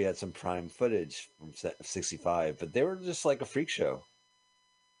documentary had some prime footage from '65, but they were just like a freak show.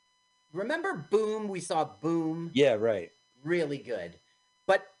 Remember Boom? We saw Boom. Yeah, right. Really good.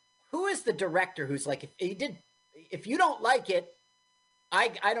 But who is the director who's like, if you don't like it,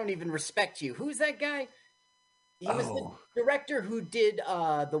 I don't even respect you. Who's that guy? He was the director who did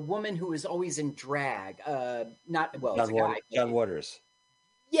The Woman Who Is Always in Drag. John Waters.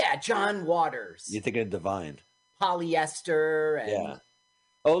 Yeah, John Waters. You're thinking of Divine. Polyester. And yeah.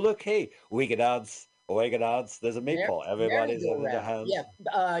 Oh, look, hey, Wicked Odds. There's a maypole. Everybody's in the house.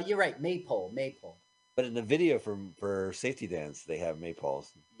 Yeah, you're right. Maypole. But in the video for Safety Dance, they have maypoles.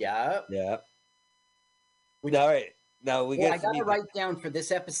 Yeah. Yeah. All right. Now I got to write down for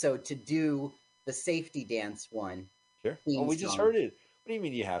this episode to do the Safety Dance one. Sure. Oh, we just heard it. What do you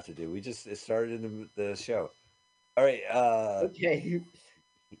mean you have to do? It started in the show. All right. Okay.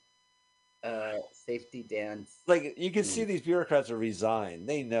 Safety Dance. Like you can see these bureaucrats are resigned.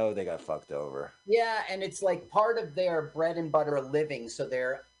 They know they got fucked over. Yeah, and it's like part of their bread and butter living, so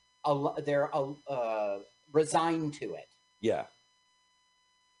they're resigned to it. Yeah.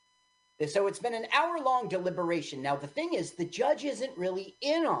 So it's been an hour-long deliberation. Now the thing is, the judge isn't really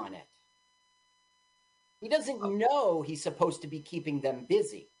in on it. He doesn't know he's supposed to be keeping them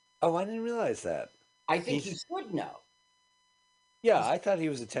busy. Oh, I didn't realize that. I think he should know. Yeah, I thought he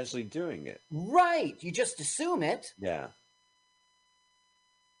was intentionally doing it. Right. You just assume it. Yeah.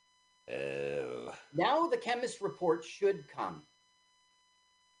 Now the chemist report should come.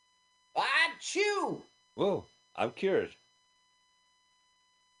 Achoo! Whoa, I'm cured.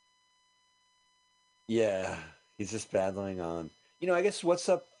 Yeah, he's just battling on. I guess What's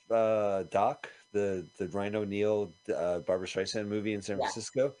Up, Doc, the Ryan O'Neal, Barbra Streisand movie in San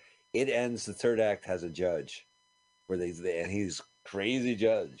Francisco. It ends, the third act has a judge, and he's crazy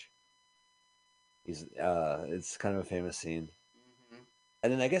judge. He's it's kind of a famous scene. Mhm.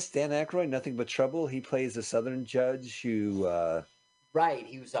 And then I guess Dan Aykroyd, Nothing But Trouble. He plays a Southern judge who Right,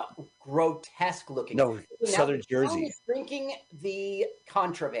 he was grotesque looking. no Now Southern the town Jersey. is drinking the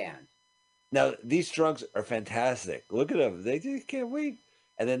contraband. Now these drunks are fantastic. Look at them; they just can't wait.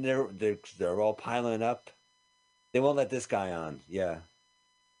 And then they're all piling up. They won't let this guy on. Yeah.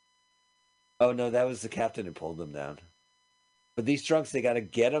 Oh no, that was the captain who pulled them down. But these drunks, they got to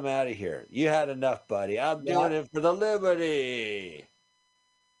get them out of here. You had enough, buddy. I'm doing it for the liberty.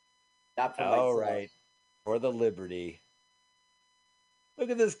 Not for All myself. right, for the liberty. Look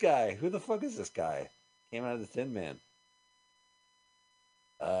at this guy. Who the fuck is this guy? Came out of the Tin Man.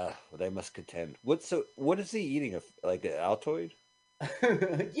 Well, they must contend. What is he eating? Like an Altoid?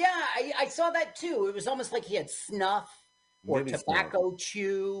 Yeah, I saw that too. It was almost like he had snuff or Maybe tobacco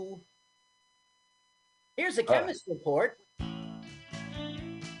chew. Here's a chemist report.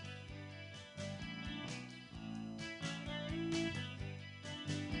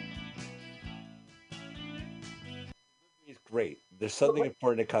 He's great. There's something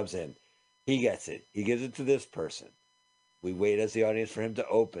important that comes in. He gets it. He gives it to this person. We wait as the audience for him to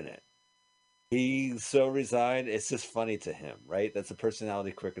open it. He's so resigned. It's just funny to him, right? That's the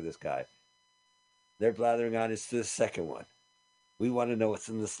personality quirk of this guy. They're blathering on. It's the second one. We want to know what's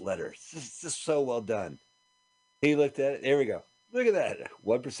in this letter. It's just so well done. He looked at it. There we go. Look at that.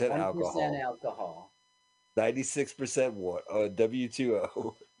 1% alcohol. 1% alcohol. 96%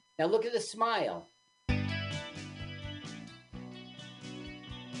 W2O. Now look at the smile.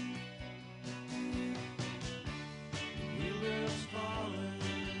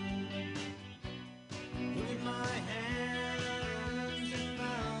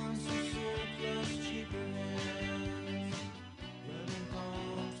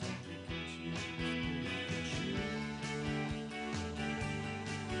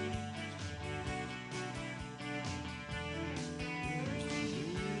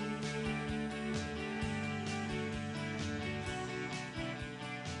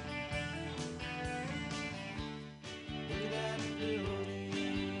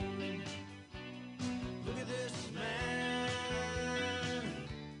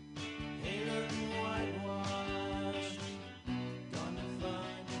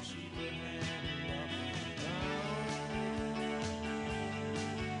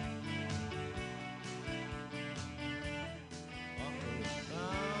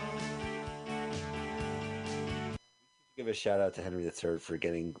 Give a shout out to Henry III for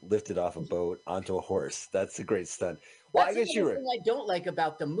getting lifted off a boat onto a horse. That's a great stunt. Well, I guess you're right. The thing I don't like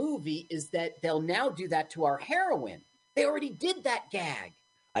about the movie is that they'll now do that to our heroine. They already did that gag.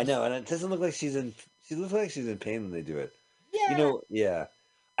 I know, and it doesn't look like she's in. She looks like she's in pain when they do it. Yeah. You know, yeah.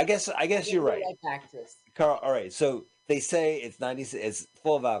 I guess you're right. Like actress. Carl, all right. So they say it's 96. It's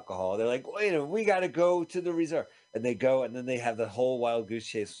full of alcohol. They're like, wait a minute, we got to go to the resort, and they go, and then they have the whole wild goose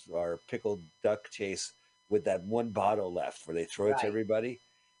chase or pickled duck chase with that one bottle left, where they throw it to everybody,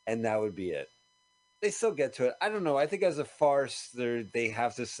 and that would be it. They still get to it. I don't know. I think as a farce, they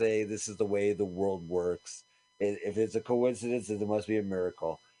have to say this is the way the world works. If it's a coincidence, then there must be a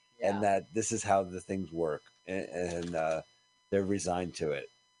miracle, and that this is how the things work, and they're resigned to it.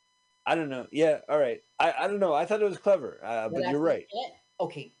 I don't know. Yeah, all right. I don't know. I thought it was clever, but you're right.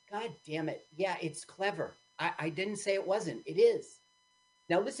 Okay, God damn it. Yeah, it's clever. I didn't say it wasn't. It is.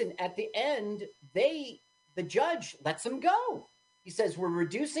 Now listen, at the end, the judge lets them go. He says, we're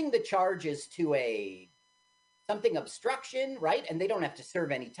reducing the charges to something obstruction, right? And they don't have to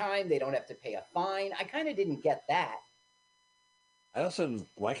serve any time. They don't have to pay a fine. I kind of didn't get that. I also,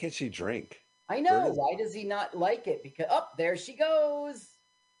 why can't she drink? I know. Why does he not like it? Because, there she goes.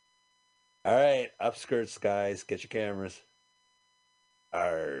 All right, upskirts, guys. Get your cameras.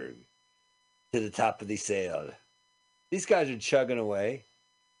 Arrgh. To the top of the sail. These guys are chugging away.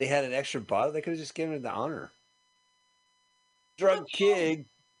 They had an extra bottle. They could have just given it the honor. Drunk king.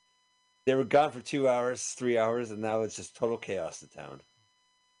 They were gone for 2 hours, 3 hours, and now it's just total chaos in town.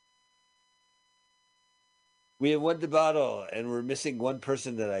 We have won the bottle, and we're missing one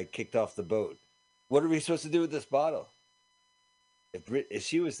person that I kicked off the boat. What are we supposed to do with this bottle? If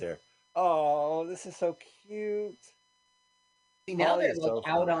she was there. Oh, this is so cute. See, now they're like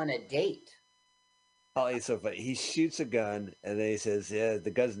out on a date. Holly is so funny. He shoots a gun, and then he says, yeah,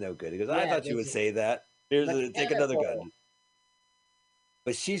 the gun's no good. He goes, I thought you would say that. Take another gun.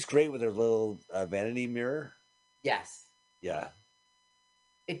 But she's great with her little vanity mirror. Yes. Yeah.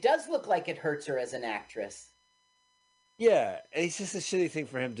 It does look like it hurts her as an actress. Yeah, and it's just a shitty thing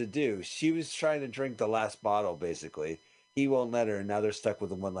for him to do. She was trying to drink the last bottle, basically. He won't let her, and now they're stuck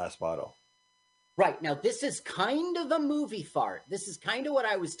with the one last bottle. Right. Now, this is kind of a movie fart. This is kind of what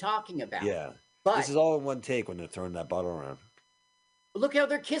I was talking about. Yeah. But This is all in one take when they're throwing that bottle around. look how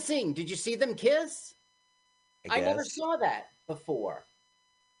they're kissing. Did you see them kiss? I never guess. saw that before.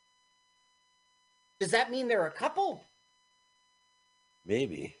 Does that mean they're a couple?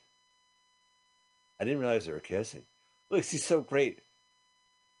 Maybe. I didn't realize they were kissing. Look, she's so great.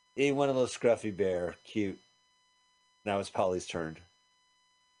 He won a little scruffy bear, cute. Now it's Polly's turn.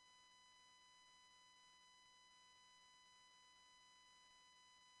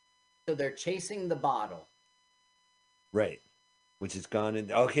 So they're chasing the bottle. Right. Which is gone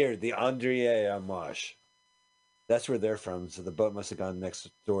in. Oh, here, the Andrea Amash. That's where they're from. So the boat must have gone next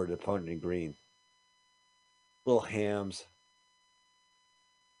door to Pony Green. Little hams.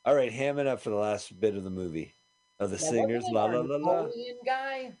 All right, ham it up for the last bit of the movie. Of the singers. La la la la. Napoleon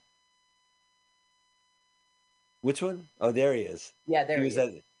guy? Which one? Oh, there he is. Yeah, there he is.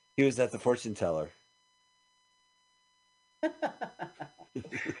 He was at the fortune teller.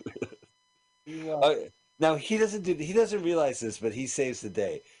 Now he doesn't realize this, but he saves the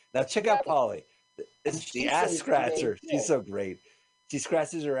day. Now check out Polly. It's the ass scratcher. She's so great. She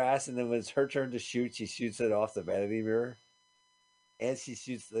scratches her ass, and then when it's her turn to shoot, she shoots it off the vanity mirror, and she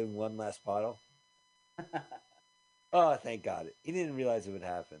shoots the one last bottle. Oh, thank God! He didn't realize it would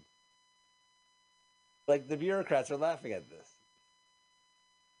happen. Like the bureaucrats are laughing at this.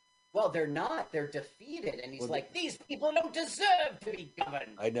 Well, they're not. They're defeated, and he's like, "These people don't deserve to be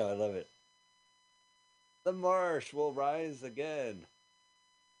governed." I know. I love it. The marsh will rise again.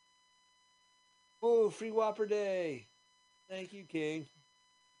 Oh, free Whopper Day. Thank you, King.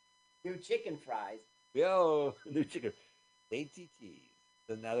 New chicken fries. Yo, new chicken. Dainty teas.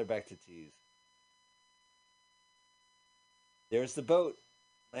 So now they're back to teas. There's the boat.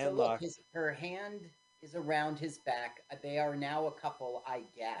 Landlocked. So look, her hand is around his back. They are now a couple, I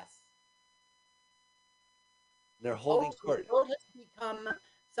guess. They're holding court. The boat has become,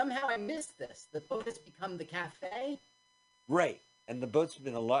 somehow I missed this. The boat has become the cafe. Right. And the boat's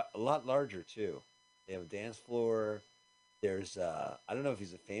been a lot larger too. They have a dance floor. There's I don't know if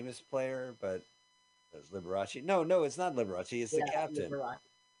he's a famous player, but there's Liberace. No, it's not Liberace. It's the captain. Liberace.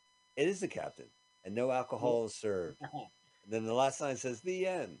 It is the captain. And no alcohol is served. And then the last line says the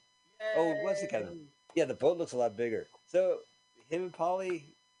end. Yay. Oh, what's the captain? Yeah, the boat looks a lot bigger. So him and Polly,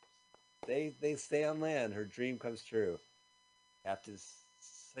 they stay on land. Her dream comes true. Captain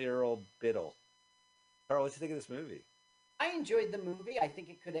Cyril Biddle. Carl, what do you think of this movie? I enjoyed the movie. I think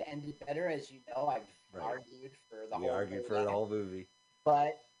it could have ended better. As you know, I've argued for the whole movie.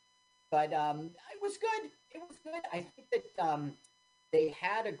 But it was good. It was good. I think that they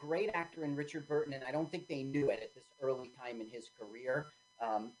had a great actor in Richard Burton, and I don't think they knew it at this early time in his career.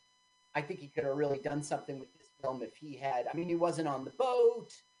 I think he could have really done something with this film if he had. I mean, he wasn't on the boat.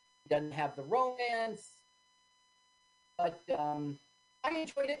 He doesn't have the romance. But I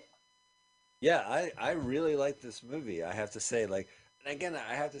enjoyed it. Yeah, I really like this movie. I have to say, like, and again,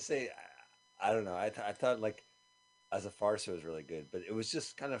 I have to say, I don't know. I thought, like, as a farce, it was really good, but it was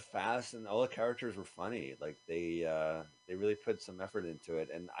just kind of fast, and all the characters were funny. Like, they really put some effort into it,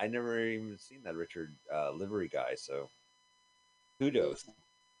 and I never even seen that Richard Livery guy, so kudos.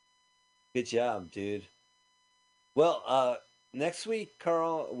 Good job, dude. Well, next week,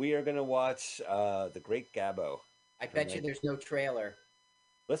 Carl, we are going to watch The Great Gabbo. I bet you there's no trailer.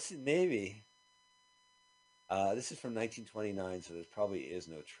 Let's see, maybe. This is from 1929, so there probably is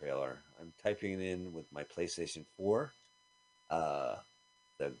no trailer. I'm typing it in with my PlayStation 4.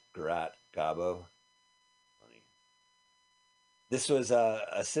 The Great Gabbo. Funny. This was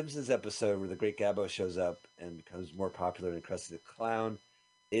a Simpsons episode where the Great Gabbo shows up and becomes more popular than Krusty the Clown.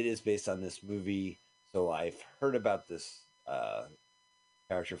 It is based on this movie, so I've heard about this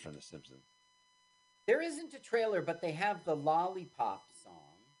character from The Simpsons. There isn't a trailer, but they have the Lollipop song.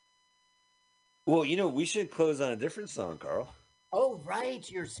 Well, we should close on a different song, Carl. Oh, right.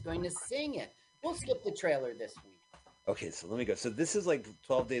 You're going to sing it. We'll skip the trailer this week. Okay, so let me go. So this is like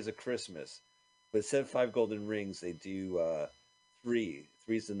 12 Days of Christmas. But instead of 5 golden rings, they do 3.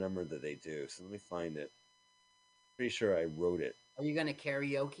 3 is the number that they do. So let me find it. Pretty sure I wrote it. Are you going to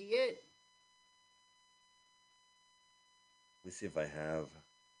karaoke it? Let me see if I have.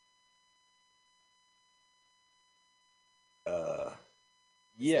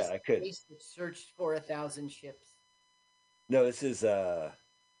 Yeah, I could. Searched for 1,000 ships. No, this is all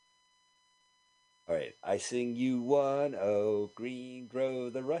right. I sing you one, oh, green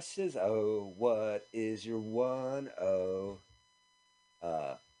grow the rushes, oh, what is your one, oh?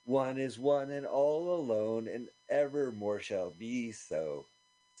 One is one and all alone, and evermore shall be so.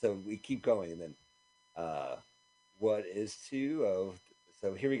 So we keep going, and then what is two, oh?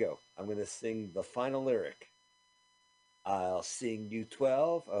 So here we go. I'm going to sing the final lyric. I'll sing you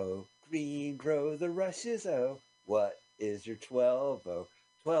 12, oh, green grow the rushes, oh. What is your 12, oh?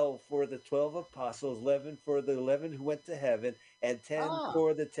 12 for the 12 apostles, 11 for the 11 who went to heaven, and 10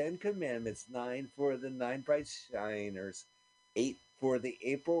 for the 10 commandments, 9 for the 9 bright shiners, 8 for the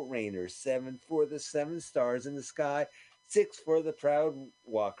April rainers, 7 for the 7 stars in the sky, 6 for the proud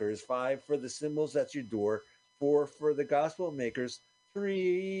walkers, 5 for the symbols at your door, 4 for the gospel makers,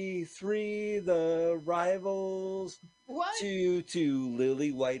 3 the rivals, What? 2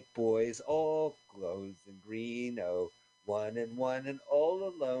 lily white boys, all clothed in green, oh. 1 and all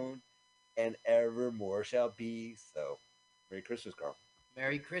alone, and evermore shall be so. Merry Christmas, Carl.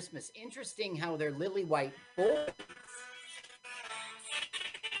 Merry Christmas. Interesting how they're lily white boys.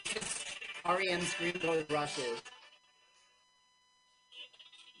 REM's Green Gold Rushes.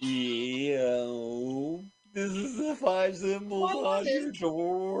 Yeah, this is the 5 symbols on your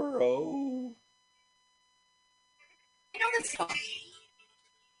door, oh. You know this song?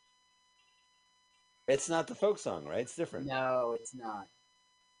 It's not the folk song, right? It's different. No, it's not.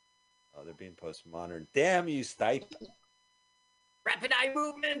 Oh, they're being postmodern. Damn you, Stipe. Rapid eye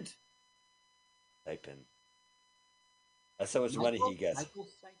movement. Stipend. That's how much money he gets. Michael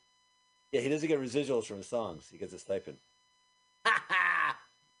Stipe? Yeah, he doesn't get residuals from his songs. He gets a stipend. Ha ha!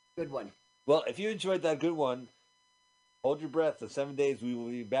 Good one. Well, if you enjoyed that good one, hold your breath. In 7 days, we will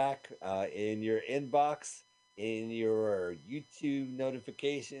be back in your inbox, in your YouTube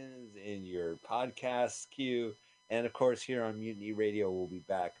notifications, in your podcast queue, and of course here on Mutiny Radio, we'll be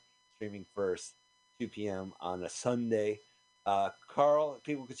back streaming first, 2 p.m. on a Sunday. Carl,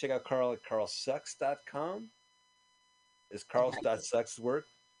 people can check out Carl at carlsucks.com. Is Carl.sucks work?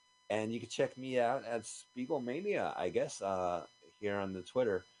 And you can check me out at Spiegelmania, I guess, here on the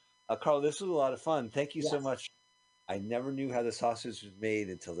Twitter. Carl, this was a lot of fun. Thank you so much. I never knew how the sausage was made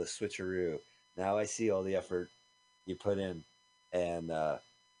until the switcheroo. Now I see all the effort you put in, and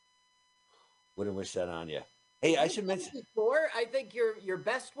wouldn't wish that on you. Hey, I should mention before. I think your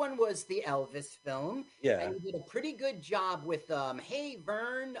best one was the Elvis film. Yeah, and you did a pretty good job with Hey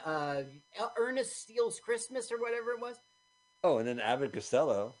Vern, Ernest Steele's Christmas or whatever it was. Oh, and then Abbott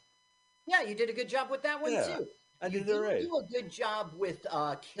Costello. Yeah, you did a good job with that one too. I did it right. You do a good job with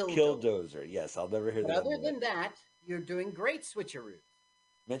Killdozer. Yes, I'll never hear that. Other than that, you're doing great switcheroos.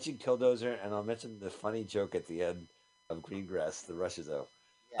 Mention Killdozer, and I'll mention the funny joke at the end of Greengrass, the rushes, though.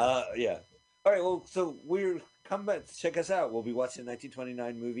 Yeah. All right, well, so we're come back. Check us out. We'll be watching the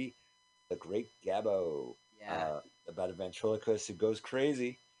 1929 movie, The Great Gabbo, about a ventriloquist who goes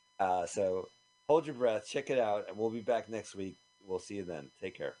crazy. So hold your breath, check it out, and we'll be back next week. We'll see you then.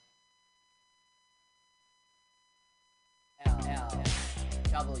 Take care.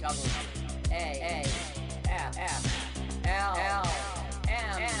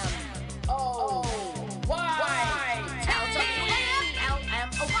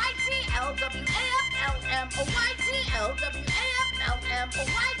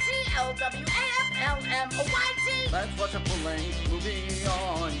 Let's watch a full-length movie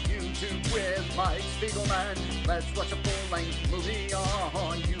on YouTube with Mike Spiegelman. Let's watch a full-length movie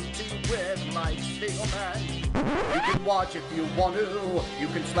on YouTube with Mike Spiegelman. You can watch if you want to. You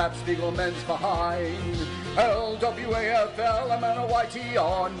can slap Spiegelman's behind. LWAFLMNOYT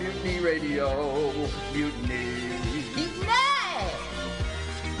on Mutiny Radio. Mutiny. Mutiny!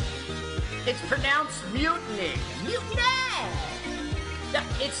 It's pronounced mutiny. Mutiny! No,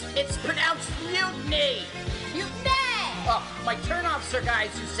 it's pronounced mutiny. Mutiny! Oh, my turn-offs are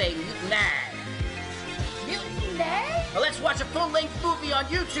guys who say mutiny. Mutiny? Well, let's watch a full-length movie on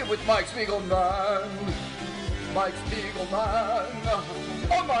YouTube with Mike Spiegelman. Mike Spiegelman.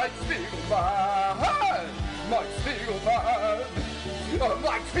 Oh, Mike Spiegelman. Mike Spiegelman. Oh,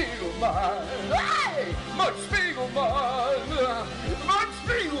 Mike Spiegelman. Hey! Mike Spiegelman. Mike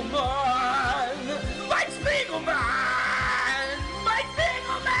Spiegelman. Mike Spiegelman. Mike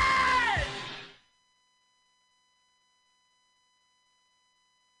Spiegelman.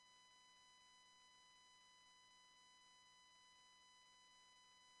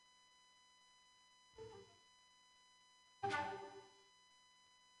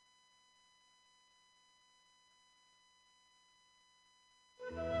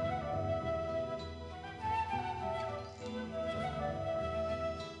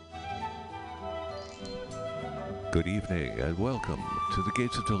 Good evening and welcome to the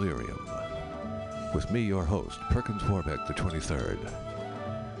Gates of Delirium. With me, your host, Perkins Warbeck the 23rd.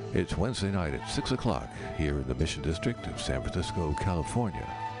 It's Wednesday night at 6 o'clock here in the Mission District of San Francisco, California.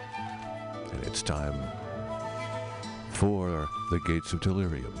 And it's time for the Gates of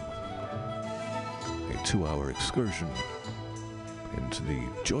Delirium. A 2-hour excursion into the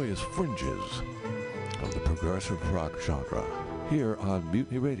joyous fringes of the progressive rock genre here on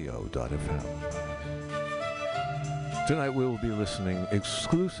MutinyRadio.fm. Tonight we'll be listening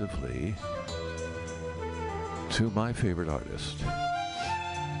exclusively to my favorite artist,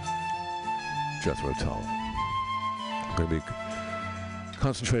 Jethro Tull. I'm going to be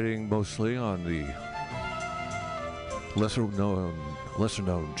concentrating mostly on the lesser known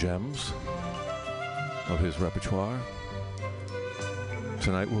gems of his repertoire.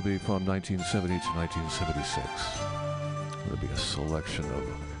 Tonight will be from 1970 to 1976. There'll be a selection of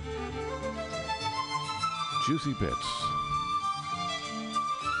juicy bits.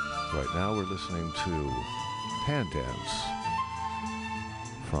 Right now we're listening to Pan Dance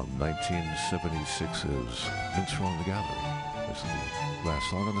from 1976's Minstrel in the Gallery. This is the last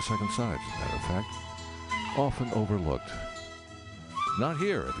song on the second side, as a matter of fact. Often overlooked. Not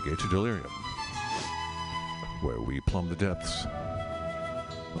here at the Gates of Delirium, where we plumb the depths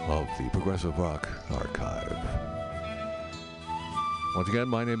of the progressive rock archive. Once again,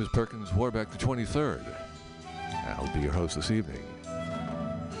 my name is Perkins Warbeck the 23rd. I'll be your host this evening.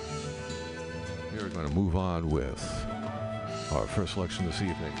 We're going to move on with our first selection this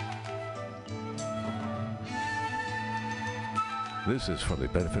evening. This is from the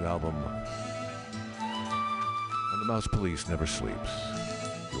benefit album, And the Mouse Police Never Sleeps.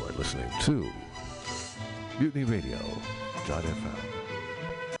 You are listening to MutinyRadio.fm.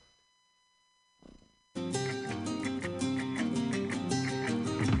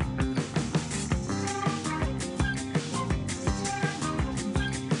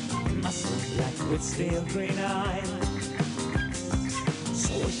 With steel green eyes,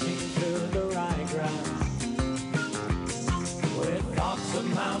 swishing through the ryegrass, with thoughts of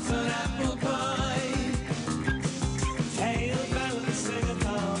mouse and apple pie, tail balancing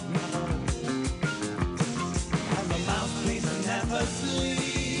above mine, and the mouthpiece never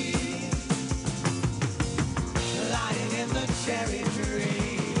sleeps, lying in the cherry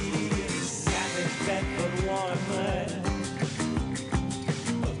trees, scattered dead but warmly,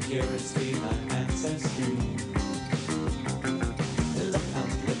 of purity my ancestry. Look up,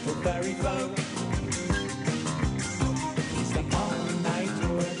 little fairy folk, he's the all-night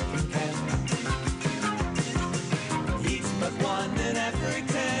working cat. Eats but one in every 10,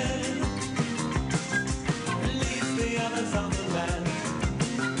 leaves the others on the land.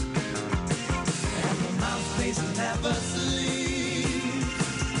 And the mouthpiece never sleeps,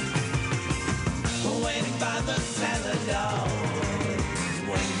 waiting by the cellar door.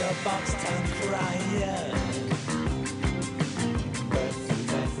 The box town crying, birth and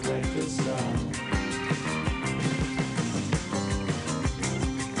death breakers strong.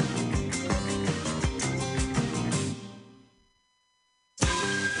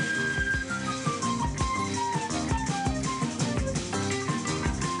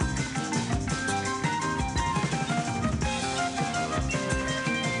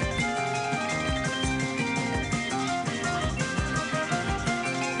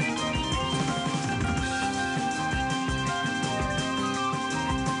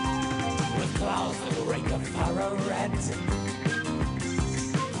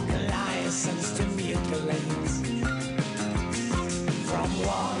 License to mutilate, from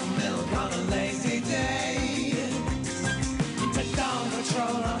warm milk on a lazy day to dawn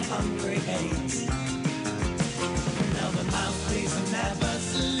patrol on hungry hate. Now the mouthpiece never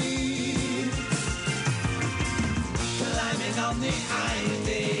sleeps, climbing on the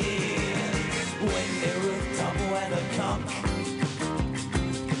ivy, windy rooftop weathercock,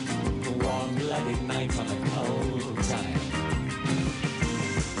 warm-blooded night on a cold time.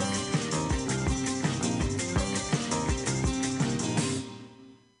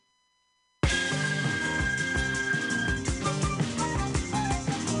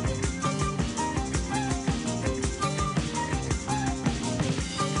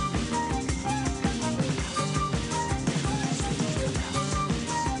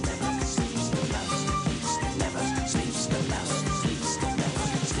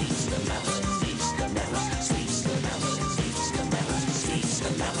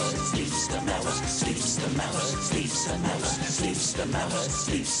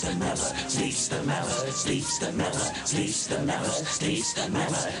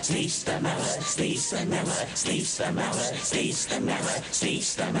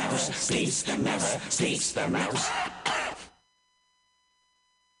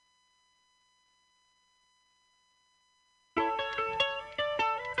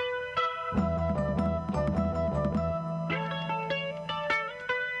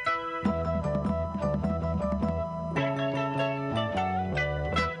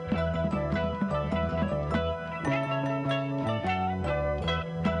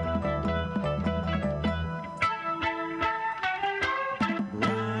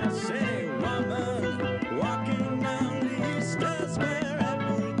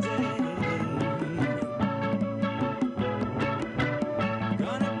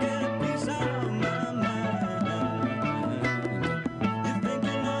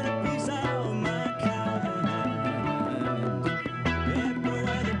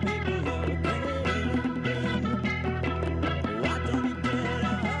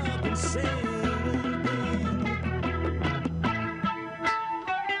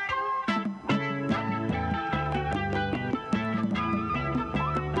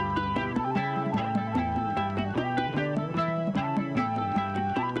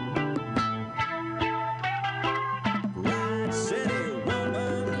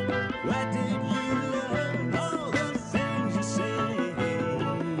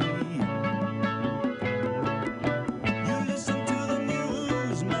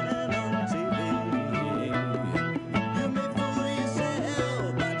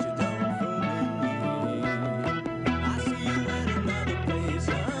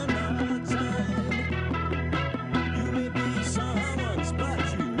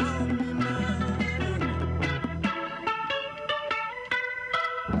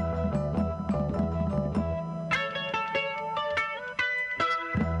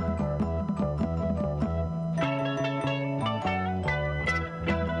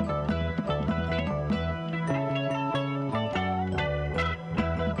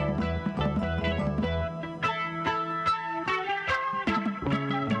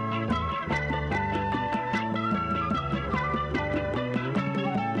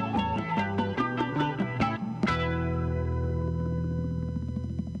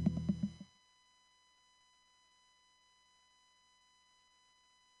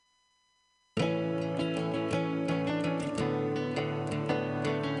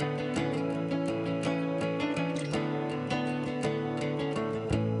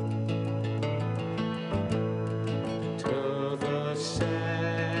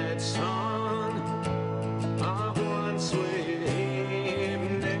 sad song of one sweet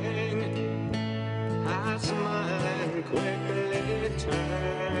evening. I smile and quickly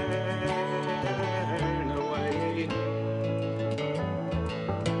turn away.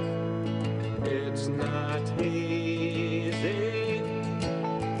 It's not easy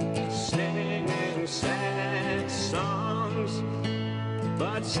singing sad songs,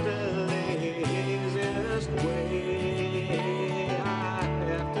 but still the easiest way, I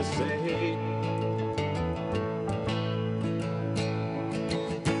have to say.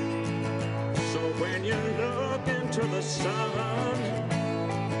 So when you look into the sun,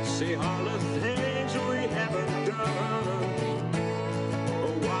 see all the things we haven't done.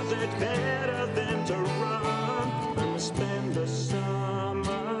 Or was it better than to run and spend the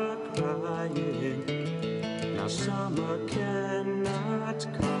summer crying? Now summer cannot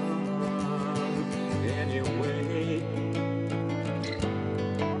come anyway.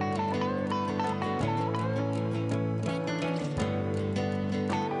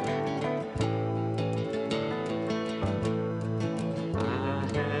 I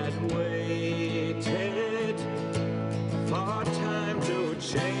had waited for time to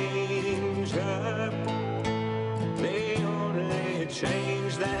change her. The only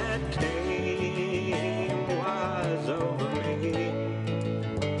change that came was over me.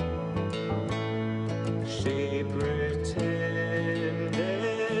 She pretended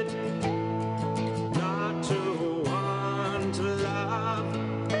not to want love.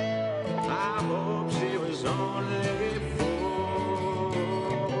 I hope she was only fooling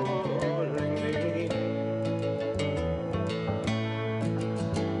me.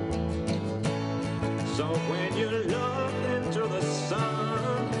 So when you look into the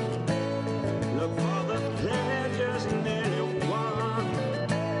sun, look for the pleasures in anyone.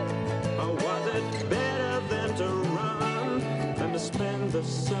 Or was it better than to run than to spend the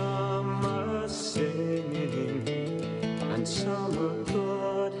summer singing? And summer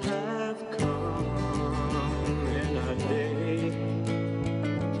could have come in a day.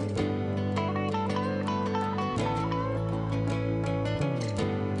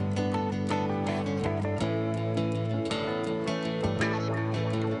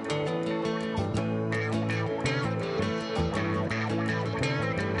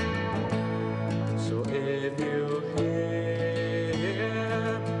 So if you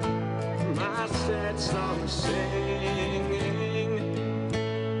hear my sad song singing,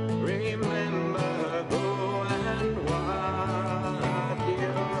 remember who and what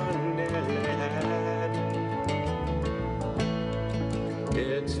you nearly had.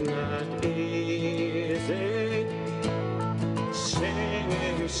 It's not easy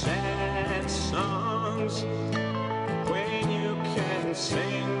singing sad songs when you can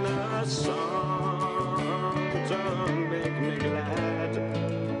sing the song to make me glad.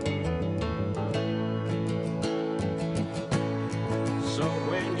 So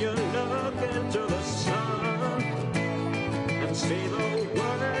when you look into the sun and see the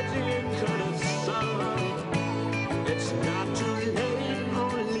words you could have sung, it's not too late,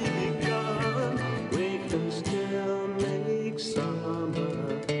 only begun. We can still make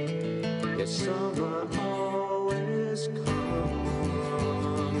summer. Yes, summer always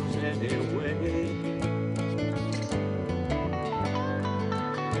comes anyway.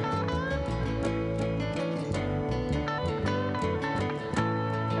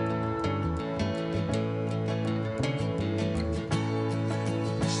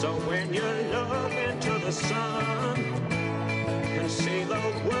 So when you look into the sun and see the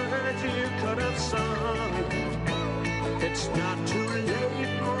words you could have sung, it's not too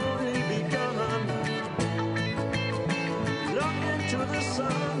late, only begun. Look into the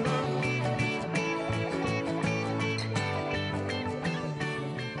sun.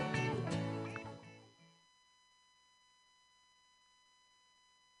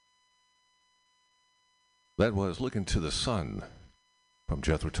 That was Look Into the Sun from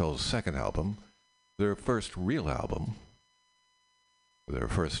Jethro Tull's second album, their first real album. Their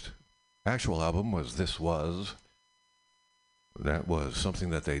first actual album was This Was. That was something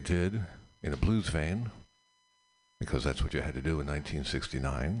that they did in a blues vein, because that's what you had to do in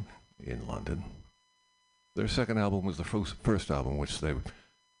 1969 in London. Their second album was the first album which they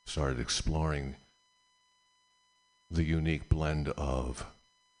started exploring the unique blend of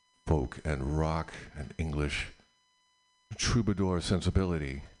folk and rock and English troubadour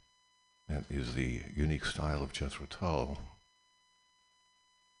sensibility. That is the unique style of Jethro Tull.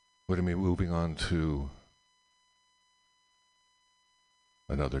 We're going to be moving on to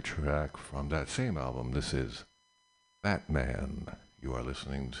another track from that same album. This is Batman. You are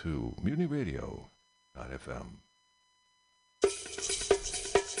listening to MutinyRadio.fm.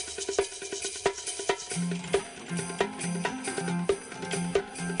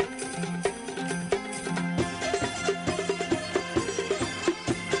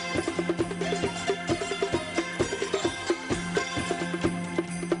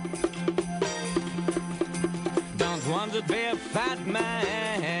 want to be a fat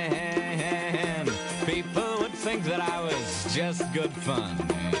man. People would think that I was just good fun.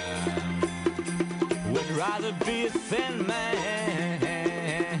 Would rather be a thin man.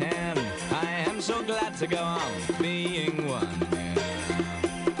 I am so glad to go on being one.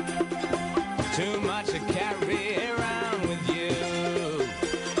 Too much to carry around with you.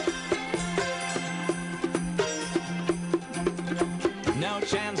 No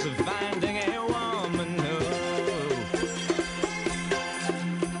chance of finding a woman who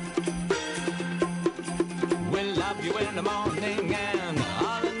will love you in the morning and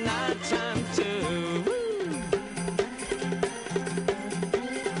all the night time too.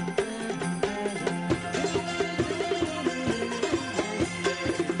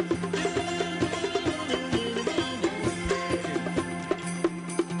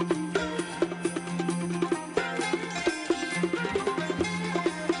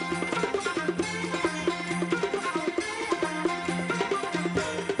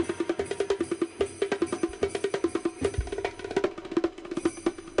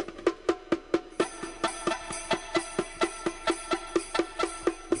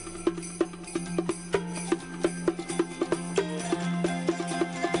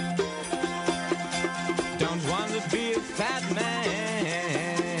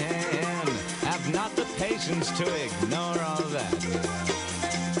 To ignore all that.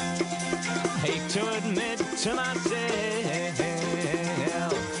 Hate to admit to myself,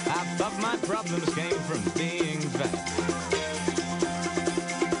 I thought my problems came from being